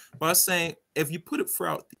propaganda. But I'm saying, if you put it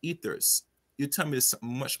throughout the ethers, you tell me there's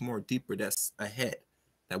something much more deeper that's ahead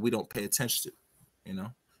that we don't pay attention to. You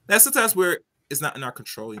know, that's sometimes where it's not in our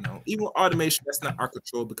control. You know, even automation, that's not our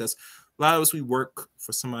control, because a lot of us, we work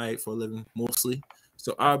for somebody for a living mostly.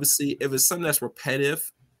 So obviously, if it's something that's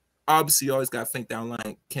repetitive, obviously you always got to think down the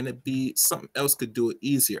line, can it be something else could do it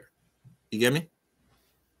easier? You get me?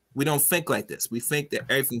 We don't think like this. We think that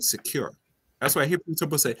everything's secure. That's why I hear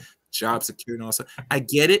people say job secure and all that. I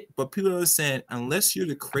get it, but people are saying, unless you're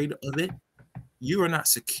the creator of it, you are not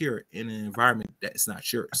secure in an environment that is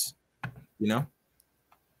not yours. You know,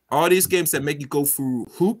 all these games that make you go through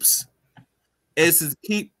hoops is to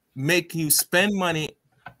keep making you spend money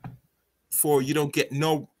for you don't get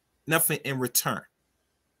nothing in return.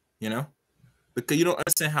 You know, because you don't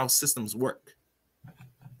understand how systems work.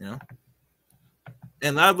 You know,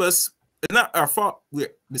 and a lot of us, it's not our fault we're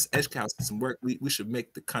miseducated how system work. We should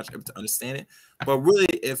make the conscious effort to understand it. But really,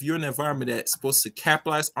 if you're in an environment that's supposed to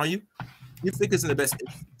capitalize on you, you think it's in the best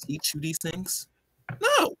interest to teach you these things?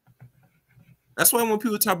 No. That's why when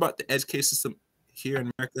people talk about the education system here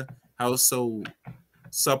in America, how it's so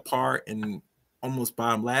subpar and almost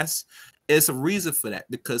bottom last, it's a reason for that,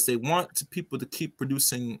 because they want people to keep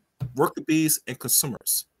producing worker bees and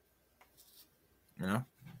consumers. You know?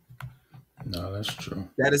 No, that's true.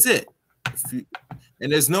 That is it.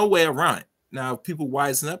 And there's no way around it. Now, if people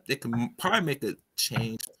wisen up, they can probably make a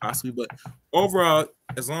change, possibly. But overall,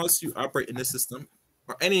 as long as you operate in this system,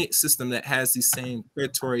 or any system that has these same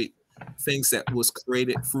predatory things that was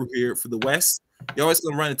created through here for the West, you're always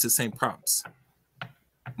going to run into the same problems.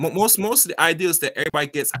 Most of the ideas that everybody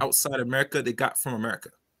gets outside America, they got from America.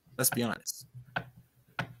 Let's be honest.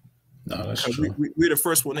 No, that's true. We're the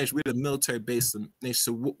first world nation. We're the military-based nation.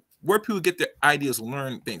 So where people get their ideas and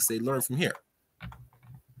learn things, they learn from here.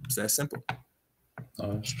 It's that simple.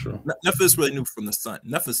 Oh, that's true. Nothing's really new from the sun.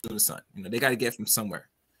 Nothing's new from the sun. You know, they got to get from somewhere.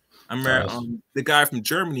 I remember the guy from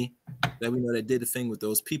Germany that we know that did the thing with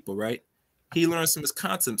those people, right? He learned some of his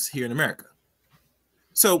concepts here in America.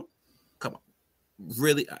 So, come on.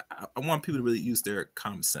 Really, I want people to really use their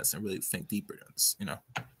common sense and really think deeper than this, you know?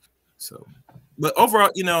 So, but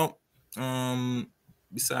overall, you know,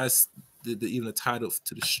 besides even the title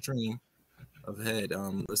to the stream of head,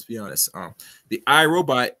 let's be honest, the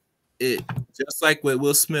iRobot, it just like what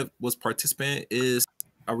Will Smith was participating, is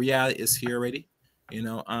a reality, is here already. You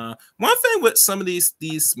know, one thing with some of these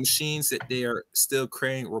machines that they are still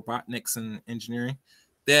creating robotics and engineering,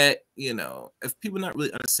 that, you know, if people not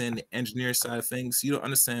really understand the engineering side of things, you don't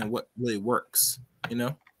understand what really works. You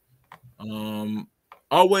know, they're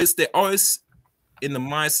always in the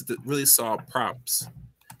mindset to really solve problems.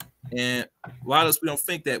 And a lot of us, we don't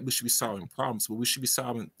think that we should be solving problems, but we should be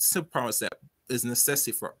solving simple problems that is a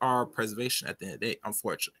necessity for our preservation at the end of the day,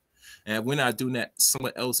 unfortunately. And if we're not doing that,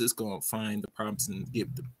 someone else is going to find the problems and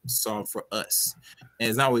give the solve for us. And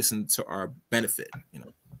it's not always to our benefit, you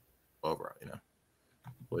know, overall, you know.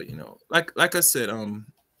 But, you know, like I said,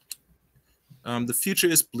 the future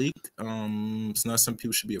is bleak. It's not something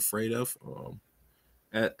people should be afraid of.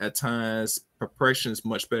 At times, preparation is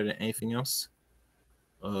much better than anything else.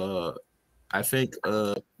 I think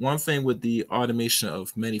one thing with the automation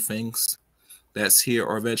of many things that's here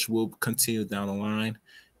or eventually will continue down the line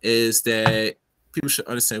is that people should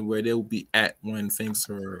understand where they will be at when things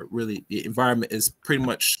are really, the environment is pretty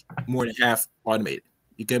much more than half automated.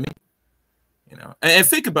 You get me? You know, and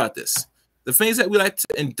think about this. the things that we like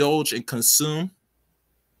to indulge and consume.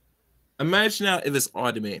 Imagine now if it's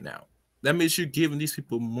automated now. That means you're giving these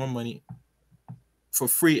people more money for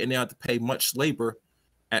free, and they have to pay much labor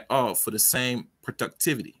at all for the same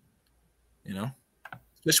productivity. You know,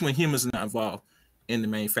 especially when humans are not involved in the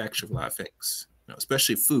manufacture of a lot of things. You know,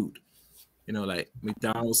 especially food. You know, like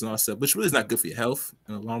McDonald's and all that stuff, which really is not good for your health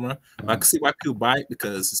in the long run. But I can see why people buy it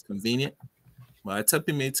because it's convenient. But I tell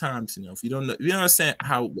people many times, you know, if you don't understand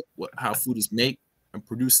how food is made and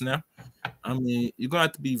produced now, I mean, you're gonna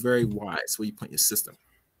have to be very wise where you put your system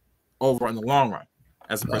over in the long run,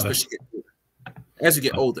 as a person, as you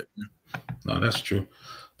get older. No, that's true.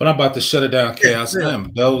 But I'm about to shut it down, Chaos. I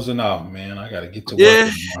am dozing off, man. I got to get to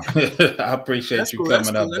work. I appreciate you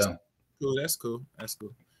coming up, though. That's cool.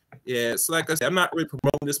 Yeah, so like I said, I'm not really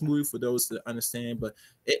promoting this movie for those that understand, but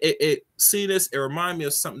it reminded me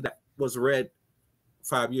of something that was read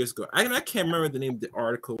 5 years ago. I can't remember the name of the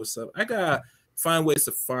article or something. I gotta find ways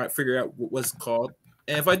to figure out what it's called.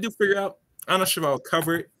 And if I do figure out, I'm not sure if I'll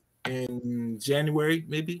cover it in January,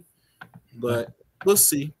 maybe. But we'll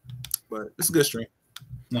see. But it's a good stream.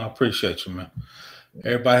 No, I appreciate you, man.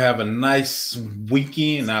 Everybody have a nice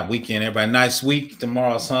weekend. Not weekend, everybody. Nice week.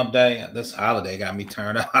 Tomorrow's hump day. This holiday got me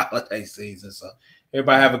turned on holiday season. So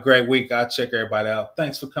everybody have a great week. I'll check everybody out.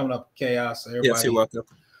 Thanks for coming up, Chaos. Everybody, yes, you're welcome.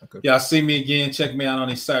 Okay. Y'all see me again. Check me out on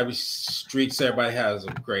these cyber streets. Everybody has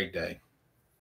a great day.